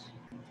works.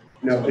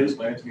 No, So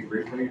explain it to me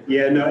briefly.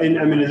 yeah, no, I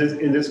mean,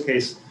 in this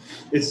case,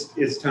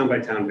 it's town by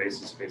town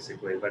basis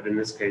basically, but in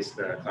this case,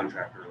 the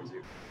contractor owns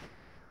it.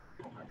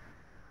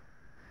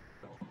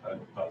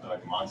 But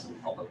like Monson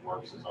Public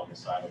Works is on the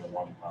side of the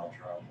one plow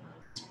truck.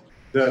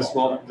 There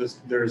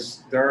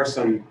are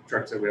some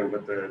trucks that we own,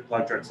 but the plow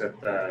trucks that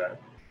the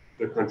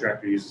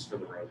contractor uses for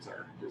the roads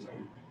are his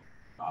own.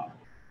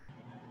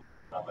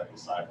 Not like the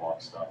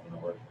sidewalk stuff and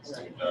the work that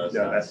Steve does.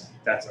 No,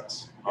 that's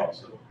us. Oh,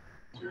 so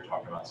you're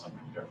talking about something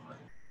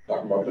different.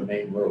 Talking about the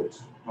main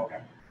roads.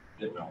 Okay,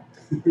 didn't know.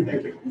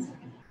 Thank you.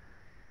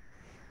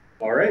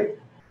 All right,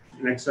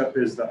 next up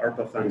is the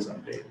ARPA funds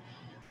update.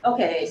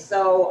 Okay,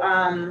 so,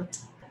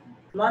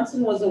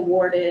 Monson was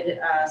awarded,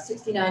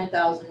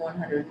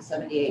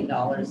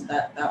 $69,178.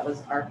 That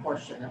was our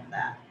portion of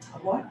that.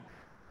 What?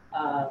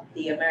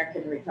 The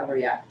American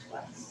Recovery Act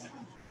funds.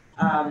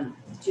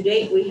 To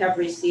date, we have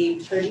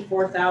received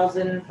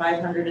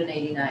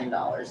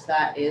 $34,589.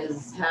 That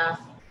is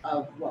half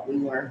of what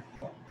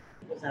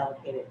was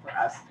allocated for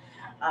us.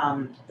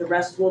 The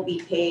rest will be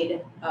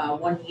paid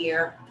 1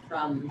 year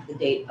from the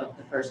date of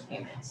the first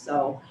payment.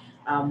 So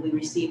we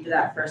received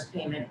that first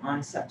payment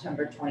on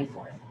September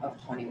 24th of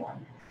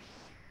 21.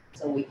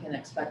 So we can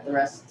expect the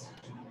rest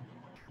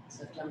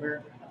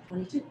September of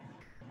 22.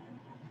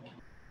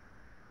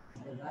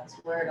 So that's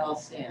where it all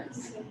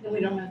stands. And we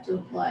don't have to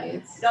apply,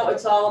 it's. No,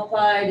 it's all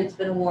applied, it's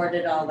been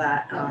awarded, all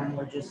that.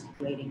 We're just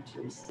waiting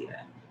to receive it.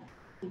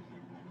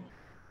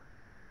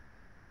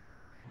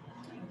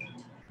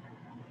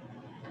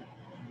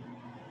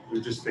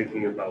 We're just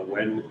thinking about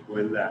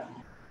when that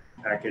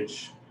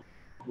package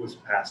was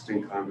passed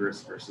in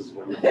Congress versus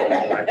when the funds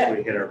will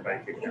actually hit our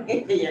bank account.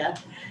 Yeah.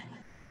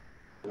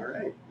 All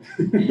right.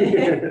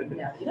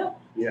 Yeah, you know.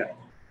 Yeah,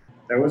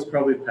 that was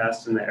probably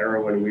passed in the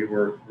era when we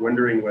were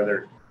wondering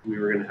whether we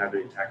were going to have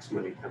any tax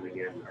money coming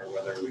in or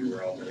whether we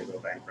were all going to go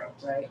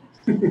bankrupt. Right.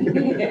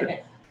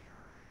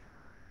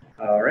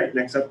 All right,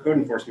 next up, code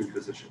enforcement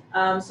position.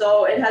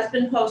 So it has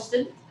been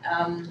posted.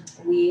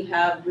 We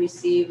have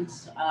received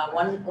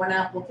one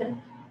applicant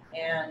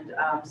and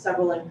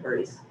several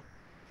inquiries.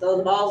 So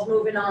the ball's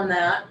moving on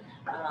that.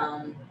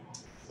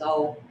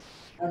 So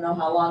I don't know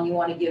how long you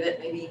want to give it,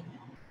 maybe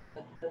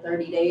the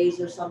 30 days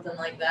or something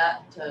like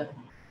that to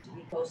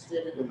be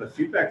posted. Well, the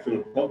feedback from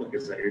the public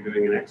is that you're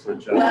doing an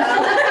excellent job. Well,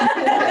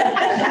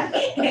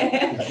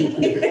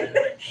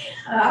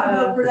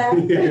 I'll go for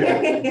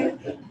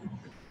that.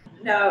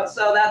 No,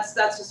 so that's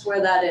just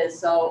where that is.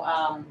 So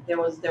there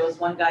was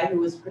one guy who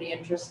was pretty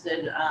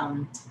interested,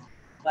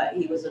 but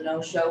he was a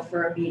no-show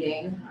for a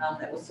meeting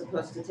that was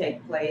supposed to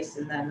take place.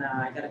 And then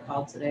I got a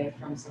call today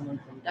from someone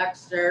from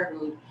Dexter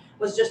who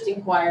was just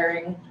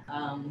inquiring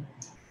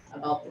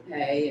about the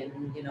pay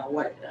and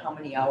how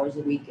many hours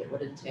a week it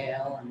would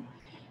entail. And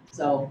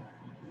so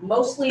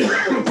mostly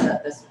it's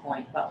at this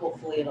point, but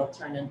hopefully it'll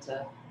turn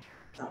into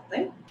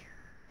something.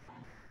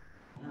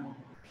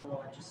 So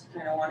I just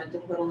kind of wanted to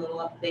put a little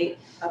update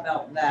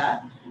about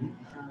that.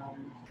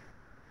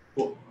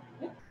 Cool.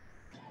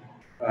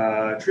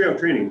 Trio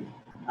training.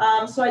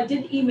 So I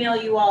did email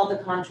you all the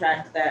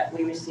contract that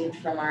we received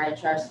from our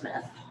HR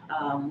Smith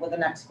with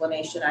an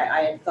explanation.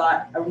 I had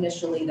thought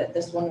initially that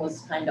this one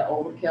was kind of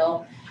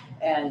overkill.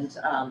 And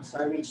so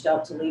I reached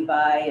out to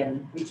Levi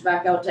and reached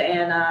back out to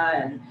Anna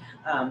and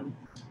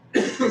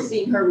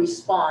seeing her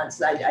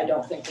response, I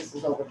don't think this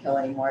is overkill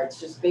anymore. It's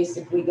just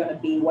basically going to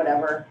be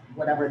whatever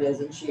it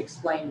is. And she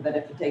explained that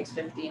if it takes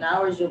 15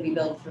 hours, you'll be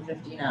billed for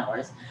 15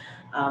 hours.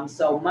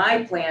 So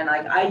my plan,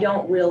 I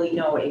don't really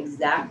know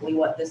exactly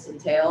what this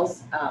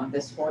entails,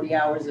 this 40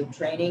 hours of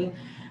training,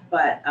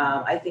 but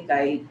I think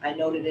I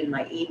noted in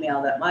my email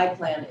that my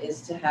plan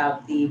is to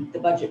have the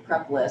budget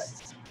prep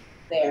lists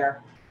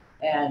there.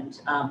 And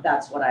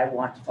that's what I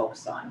want to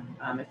focus on.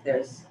 If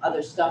there's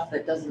other stuff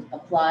that doesn't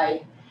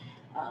apply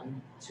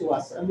to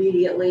us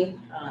immediately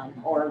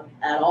or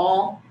at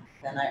all,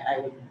 then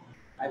I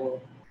will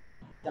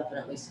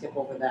definitely skip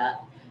over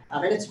that.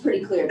 And it's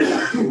pretty clear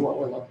to what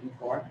we're looking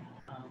for.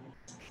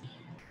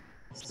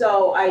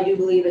 So I do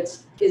believe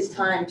it's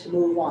time to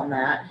move on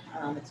that.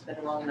 It's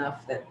been long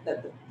enough that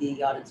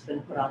the audit's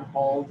been put on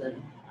hold,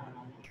 and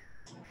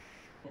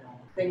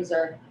things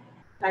are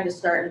kind of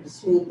starting to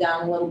smooth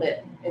down a little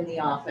bit in the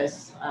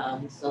office,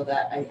 so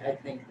that I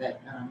think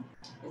that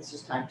it's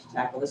just time to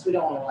tackle this. We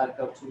don't want to let it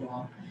go too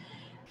long.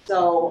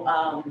 So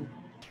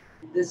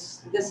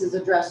this is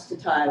addressed to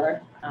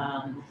Tyler.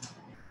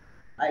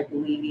 I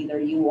believe either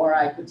you or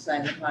I could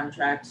sign the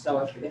contract. So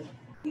if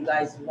you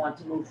guys want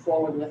to move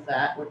forward with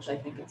that, which I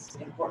think it's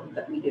important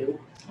that we do.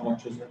 How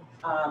much is it?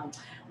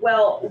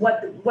 Well,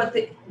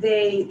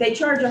 they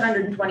charge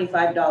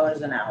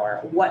 $125 an hour.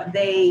 What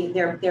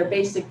their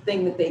basic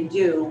thing that they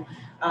do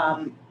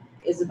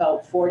is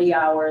about 40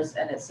 hours,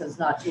 and it says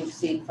not to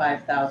exceed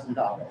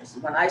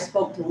 $5,000. When I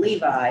spoke to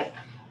Levi,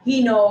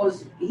 he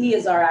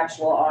is our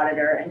actual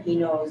auditor, and he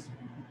knows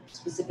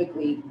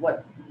specifically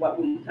what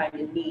we kind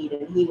of need,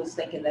 and he was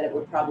thinking that it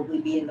would probably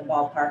be in the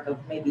ballpark of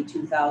maybe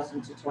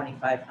 2,000 to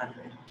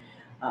 2,500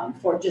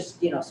 for just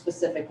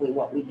specifically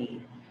what we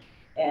need.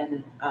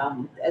 And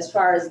as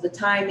far as the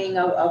timing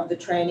of the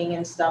training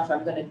and stuff,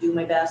 I'm gonna do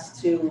my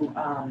best to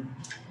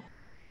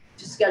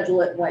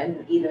schedule it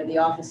when either the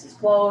office is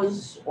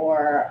closed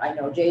or I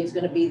know Jade's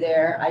gonna be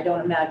there. I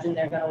don't imagine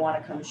they're gonna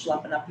wanna come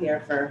schlepping up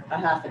here for a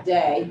half a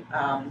day.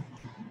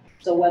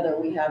 So whether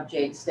we have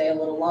Jade stay a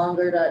little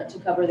longer to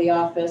cover the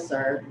office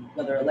or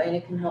whether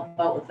Elena can help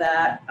out with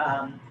that,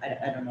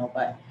 I don't know,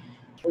 but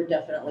we're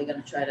definitely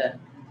gonna try to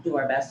do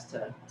our best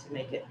to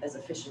make it as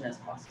efficient as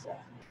possible.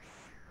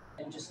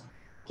 And just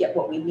get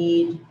what we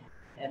need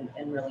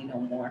and really know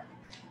more.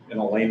 And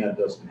Elena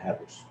doesn't have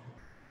hers.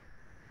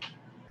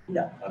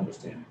 No.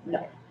 Understand.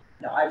 No,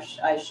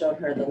 I showed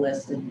her the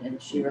list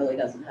and she really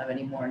doesn't have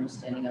any more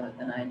understanding of it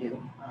than I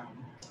do.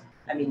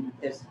 I mean,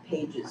 there's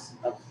pages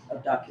of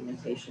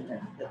documentation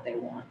that they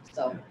want,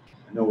 so.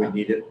 I know we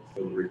need it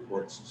for the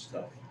reports and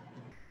stuff.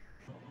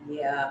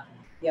 Yeah,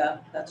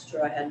 that's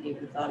true. I hadn't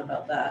even thought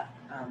about that.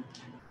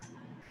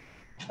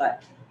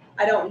 But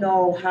I don't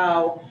know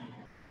how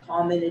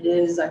common it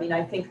is. I mean,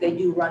 I think they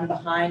do run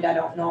behind. I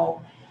don't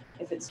know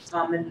if it's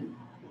common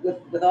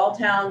with all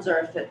towns or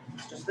if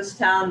it's just this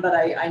town, but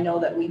I know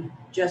that we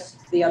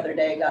just the other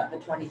day got the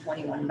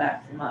 2021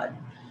 back from HUD,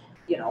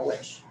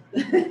 which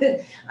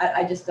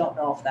I just don't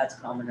know if that's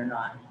common or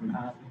not.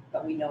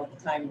 But we know the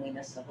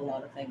timeliness of a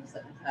lot of things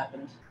that have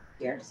happened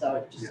here. So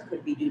it just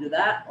could be due to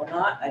that or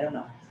not. I don't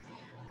know.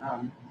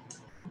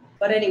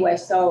 But anyway,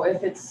 so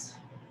if it's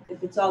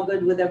all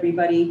good with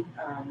everybody,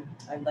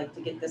 I'd like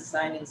to get this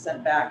signed and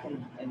sent back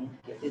and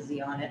get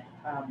busy on it.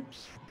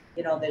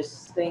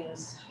 There's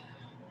things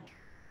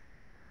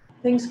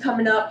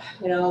coming up,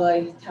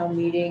 like town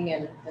meeting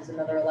and there's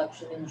another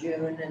election in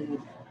June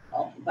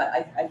but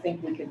I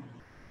think we could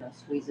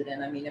squeeze it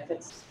in. I mean, if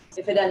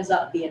it ends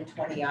up being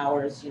 20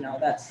 hours,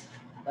 that's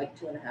like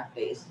 2.5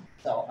 days.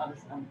 So I'm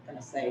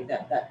gonna say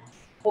that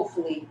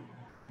hopefully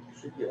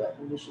should do it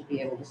and we should be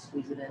able to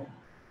squeeze it in.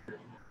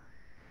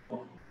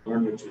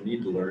 Learn what you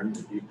need to learn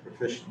to be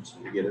proficient, so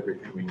we get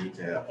everything we need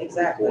to have.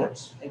 Exactly.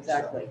 Reports.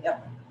 Exactly,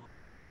 yep.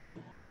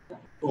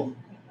 Cool.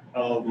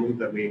 I'll move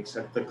that we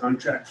accept the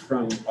contract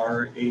from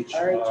RHR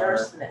RHR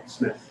Smith.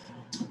 Smith.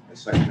 I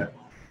second that.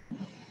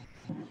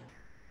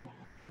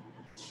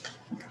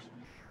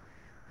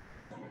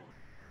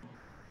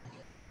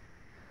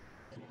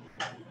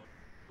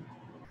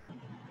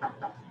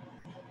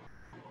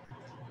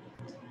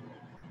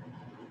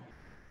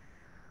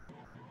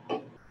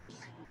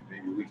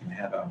 Maybe we can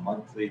have a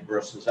monthly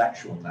versus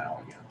actual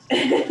now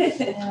again.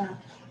 Yeah.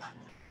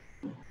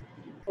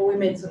 Well, we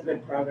made some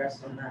good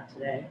progress on that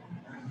today.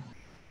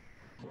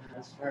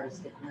 As far as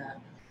getting that.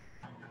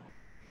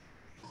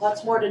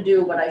 Lots more to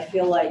do, but I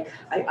feel like,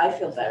 I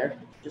feel better,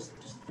 just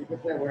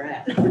with where we're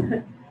at.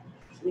 At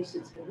least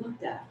it's been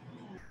looked at.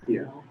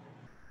 Yeah.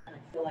 And I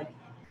feel like,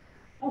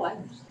 oh, I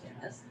understand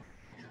this.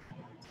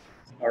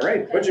 All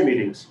right, budget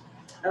meetings.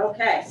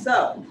 Okay,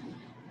 so,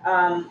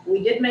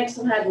 we did make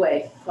some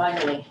headway,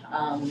 finally,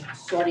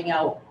 sorting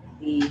out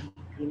the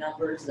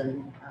numbers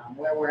and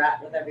where we're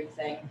at with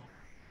everything.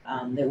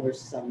 There were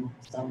some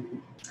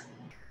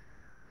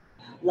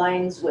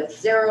lines with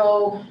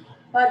zero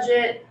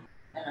budget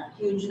and a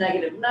huge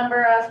negative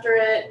number after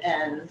it,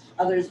 and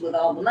others with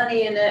all the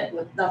money in it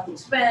with nothing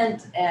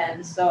spent.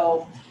 And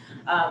so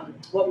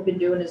what we've been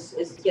doing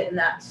is getting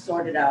that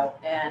sorted out.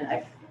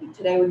 And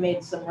today we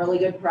made some really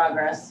good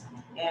progress.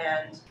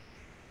 And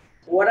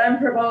what I'm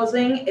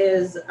proposing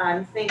is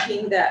I'm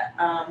thinking that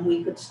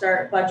we could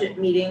start budget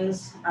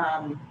meetings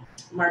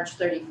March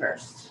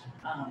 31st.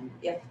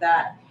 If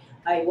that,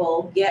 I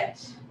will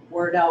get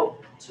word out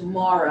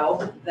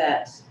tomorrow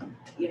that,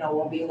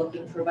 we'll be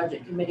looking for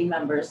budget committee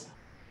members.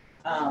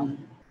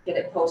 Get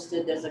it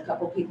posted. There's a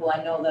couple people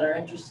I know that are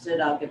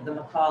interested. I'll give them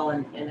a call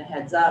and a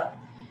heads up.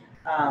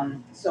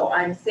 So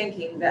I'm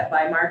thinking that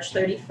by March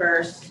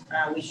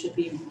 31st, we should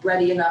be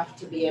ready enough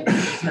to be able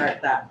to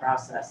start that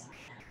process.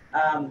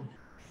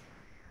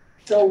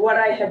 So what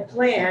I had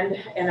planned,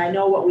 and I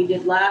know what we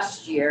did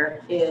last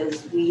year,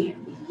 is we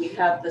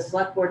have the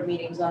select board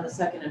meetings on the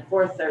second and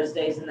fourth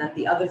Thursdays, and then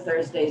the other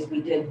Thursdays we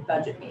did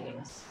budget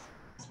meetings.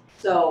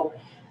 So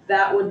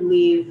that would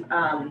leave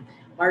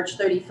March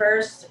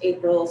 31st,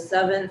 April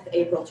 7th,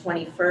 April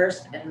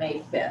 21st, and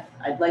May 5th.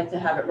 I'd like to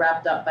have it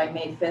wrapped up by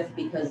May 5th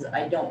because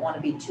I don't want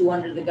to be too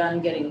under the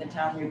gun getting the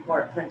town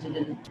report printed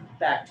and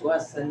back to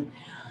us and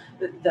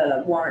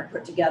the warrant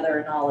put together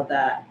and all of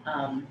that.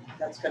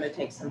 That's going to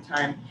take some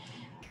time.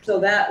 So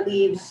that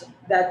leaves,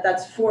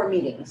 that's 4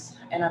 meetings.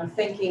 And I'm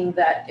thinking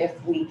that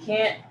if we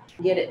can't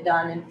get it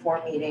done in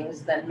 4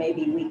 meetings, then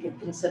maybe we could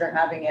consider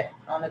having it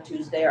on a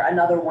Tuesday or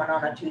another one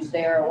on a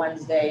Tuesday or a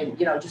Wednesday, and,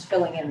 just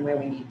filling in where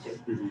we need to.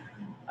 Mhm.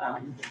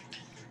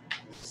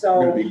 So.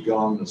 We're gonna be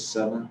gone the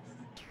 7th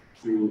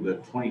through the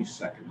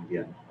 22nd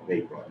again of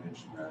April, I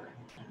mentioned that.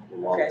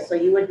 Okay, so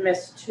you would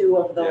miss 2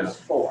 of those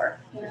 4.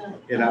 Yeah.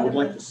 And I would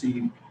like to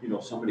see,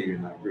 somebody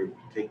in that group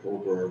take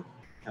over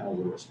kind of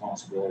the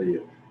responsibility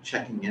of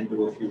checking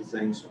into a few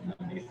things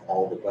underneath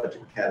all the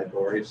budget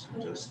categories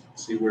and just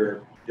see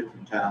where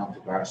different towns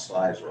of our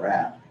size are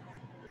at.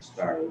 as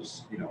far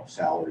as, you know,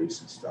 salaries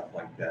and stuff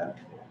like that,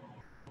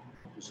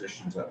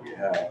 positions that we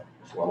have,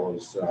 as well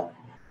as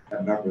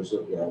have members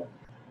of the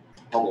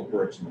public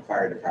works and the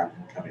fire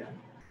department come in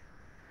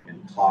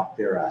and talk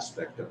their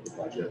aspect of the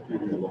budget.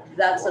 And they're looking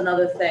That's for.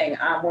 another thing.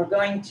 We're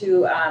going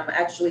to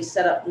actually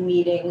set up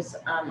meetings.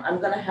 I'm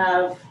going to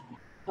have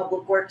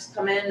Public Works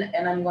come in,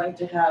 and I'm going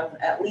to have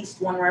at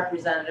least one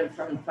representative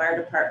from the fire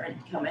department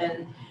come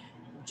in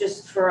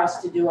just for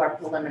us to do our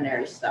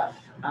preliminary stuff.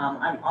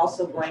 I'm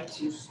also going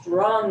to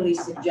strongly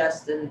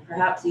suggest and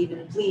perhaps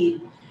even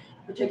plead,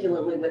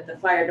 particularly with the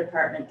fire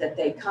department, that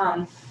they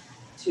come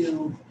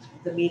to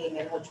the meeting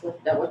in which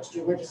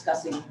we're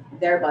discussing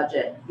their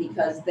budget,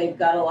 because they've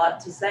got a lot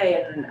to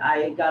say, and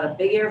I got a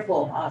big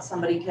earful.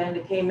 Somebody kind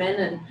of came in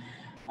and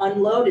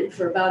unloaded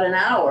for about an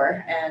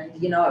hour, and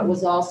you know, it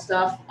was all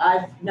stuff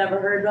I've never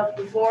heard of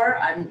before.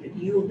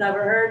 You've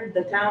never heard,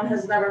 the town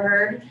has never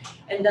heard,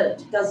 and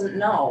doesn't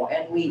know,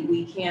 and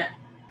we can't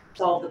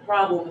solve the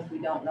problem if we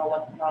don't know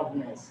what the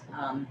problem is.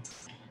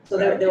 So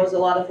there was a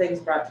lot of things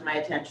brought to my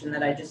attention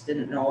that I just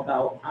didn't know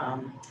about.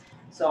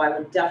 So I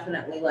would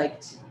definitely like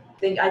to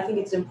I think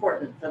it's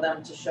important for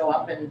them to show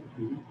up and,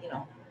 you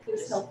know. It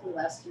was helpful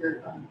last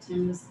year,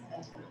 Tim was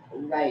at the.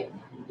 Right,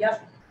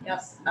 yep.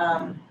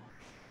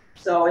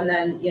 So, and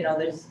then, you know,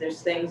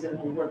 there's things,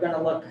 and we're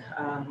gonna look,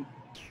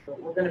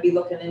 we're gonna be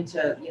looking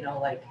into, you know,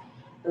 like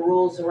the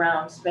rules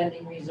around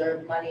spending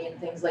reserve money and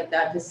things like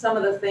that, because some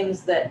of the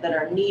things that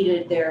are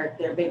needed,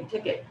 they're big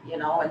ticket, you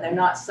know, and they're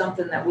not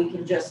something that we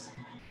can just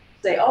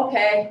say,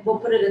 okay, we'll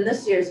put it in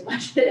this year's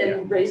budget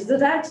and raise the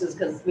taxes,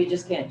 because we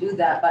just can't do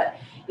that. But,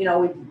 you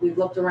know, we've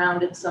looked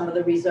around at some of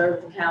the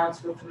reserve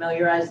accounts, we've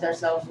familiarized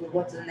ourselves with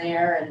what's in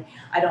there, and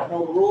I don't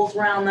know the rules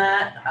around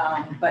that,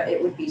 but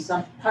it would be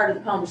some part of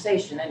the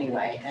conversation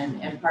anyway,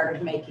 and part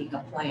of making a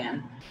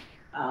plan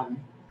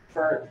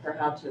for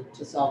how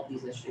to solve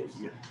these issues.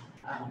 Yeah.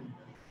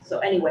 So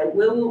anyway,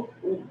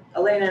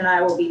 Elena and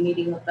I will be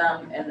meeting with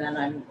them, and then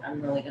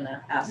I'm really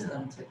gonna ask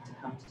them to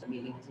come to the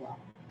meeting as well.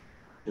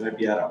 Can I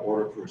be out of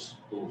order for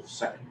a little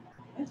second?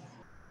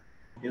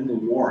 In the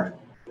warrant,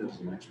 there's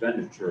an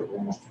expenditure of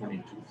almost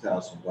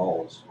 $22,000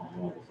 on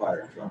one of the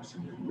fire trucks,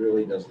 and it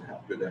really doesn't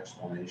have good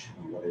explanation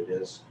of what it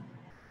is.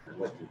 I'd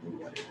like to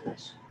know what it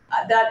is.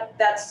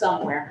 That's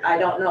somewhere. I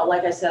don't know.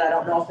 Like I said, I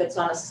don't know if it's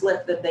on a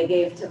slip that they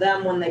gave to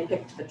them when they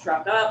picked the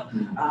truck up.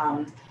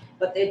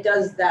 But it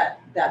does,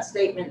 that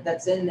statement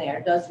that's in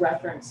there does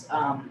reference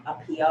a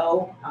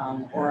PO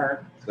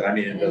or. But I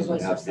mean, it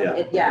doesn't have,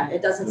 yeah.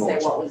 It doesn't No say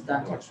what was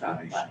done no to the truck,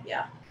 but explanation.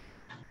 yeah.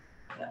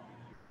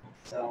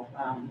 So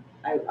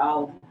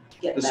I'll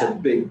get It's a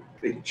that.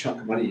 big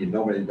chunk of money, you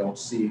normally don't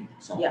see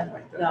something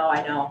like that. No,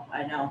 I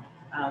know.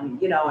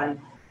 You know,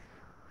 and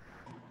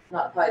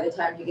not probably the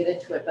time to get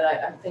into it, but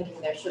I'm thinking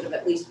there should have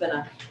at least been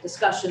a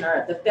discussion, or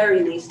at the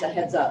very least a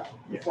heads up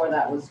before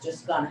that was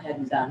just gone ahead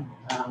and done.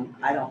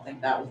 I don't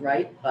think that was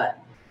right, but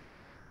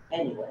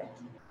anyway,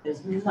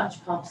 there's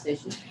much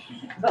conversation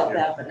about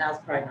that, but now's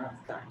probably not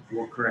the time.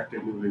 We'll correct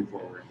it moving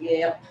forward.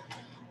 Yep.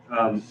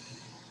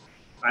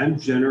 I'm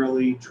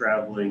generally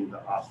traveling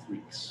the off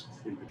weeks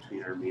in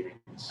between our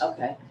meetings.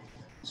 Okay.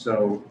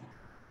 So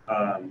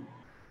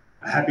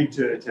happy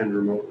to attend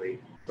remotely,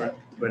 but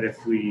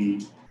if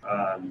we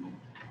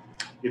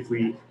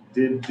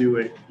did do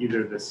it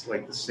either the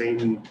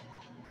same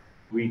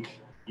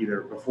week,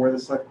 either before the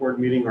select board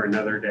meeting or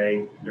another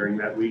day during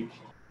that week,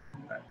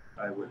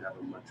 I would have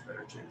a much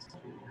better chance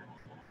of being here.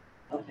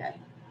 Okay.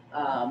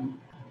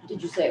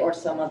 Did you say or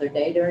some other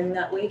day during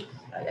that week?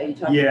 Are you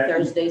talking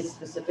Thursdays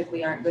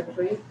specifically aren't good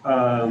for you?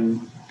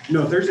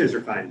 No, Thursdays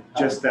are fine.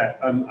 Just that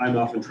I'm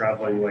often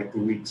traveling like the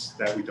weeks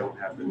that we don't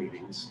have the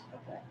meetings.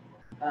 Okay.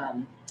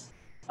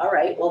 All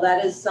right, well,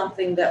 that is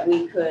something that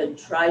we could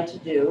try to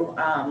do.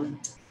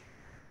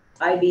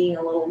 I, being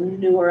a little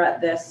newer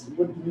at this,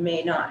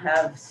 may not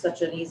have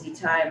such an easy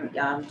time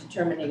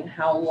determining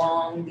how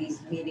long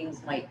these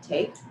meetings might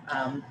take.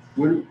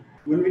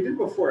 When we did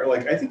before,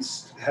 like I think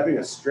having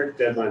a strict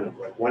deadline of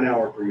like 1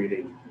 hour per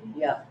meeting.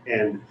 Yeah.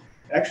 And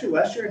actually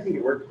last year I think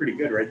it worked pretty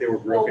good, right? They were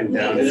broken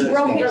down. We into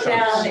broke it small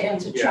down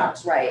chunks. into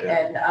chunks, right?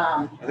 Yeah. And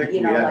I think you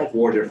we know, had like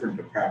 4 different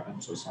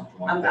departments or something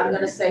like I'm that.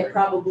 gonna say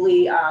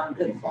probably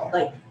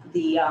Like,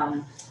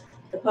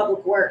 the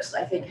Public Works,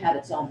 I think, had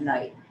its own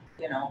night,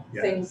 you know,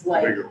 Yeah, things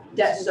like bigger ones.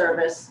 debt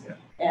service, Yeah.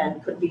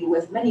 and could be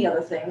with many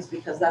other things,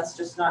 because that's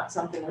just not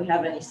something we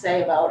have any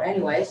say about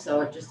anyway,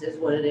 so it just is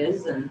what it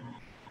is. And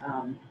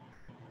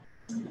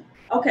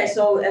okay,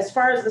 so as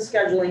far as the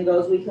scheduling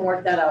goes, we can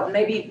work that out.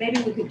 Maybe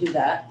we could do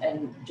that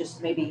and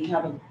just maybe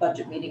have a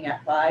budget meeting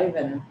at 5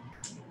 and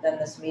then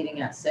this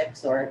meeting at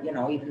 6, or, you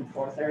know, even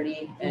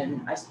 4:30.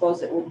 And I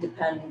suppose it would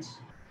depend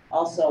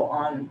also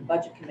on the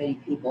budget committee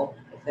people,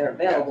 if they're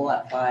available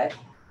at 5.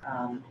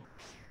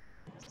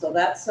 So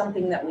that's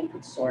something that we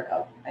could sort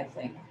out, I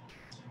think.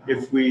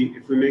 If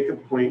we make a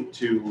point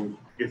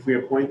if we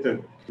appoint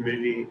the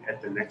committee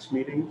at the next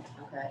meeting,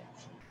 Okay,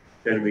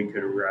 then we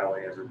could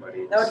rally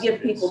everybody. that would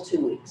give people 2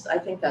 weeks. I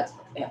think that's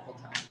ample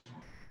time.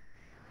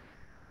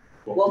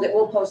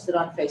 We'll post it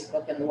on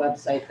Facebook and the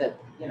website that,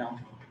 you know,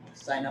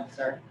 signups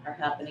are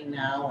happening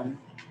now and,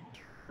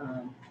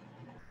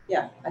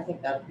 yeah, I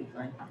think that would be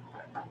fine.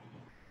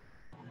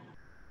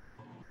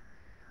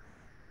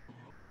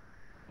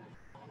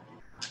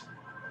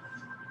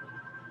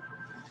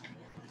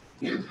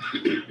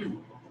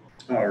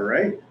 All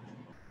right.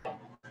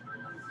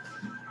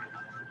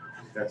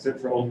 That's it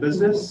for old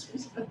business.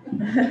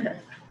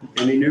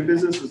 Any new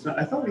business?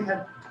 I thought we had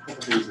a couple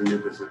things in new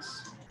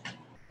business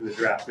in the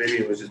draft. Maybe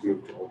it was just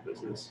moved to old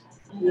business.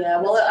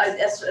 Yeah, well,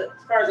 as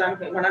far as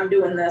when I'm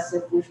doing this,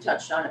 if we've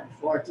touched on it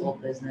before, it's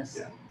old business.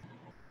 Yeah.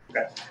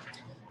 Okay.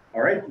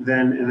 All right,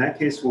 then in that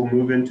case, we'll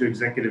move into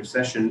executive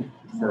session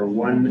for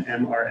 1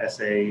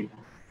 MRSA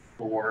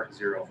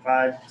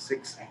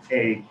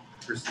 4056A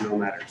personnel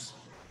matters.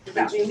 Does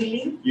that mean we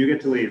leave? You get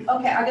to leave.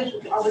 Okay, I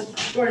was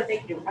sort of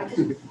thinking,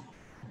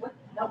 what,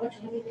 not what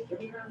you need to give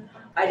me around?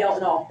 I don't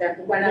know, they're,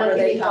 whenever Wanna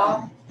give they me a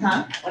come.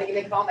 Huh? Want to give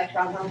me a call, make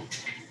sure I'm home?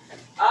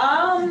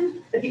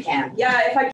 Um, If you can. yeah, if I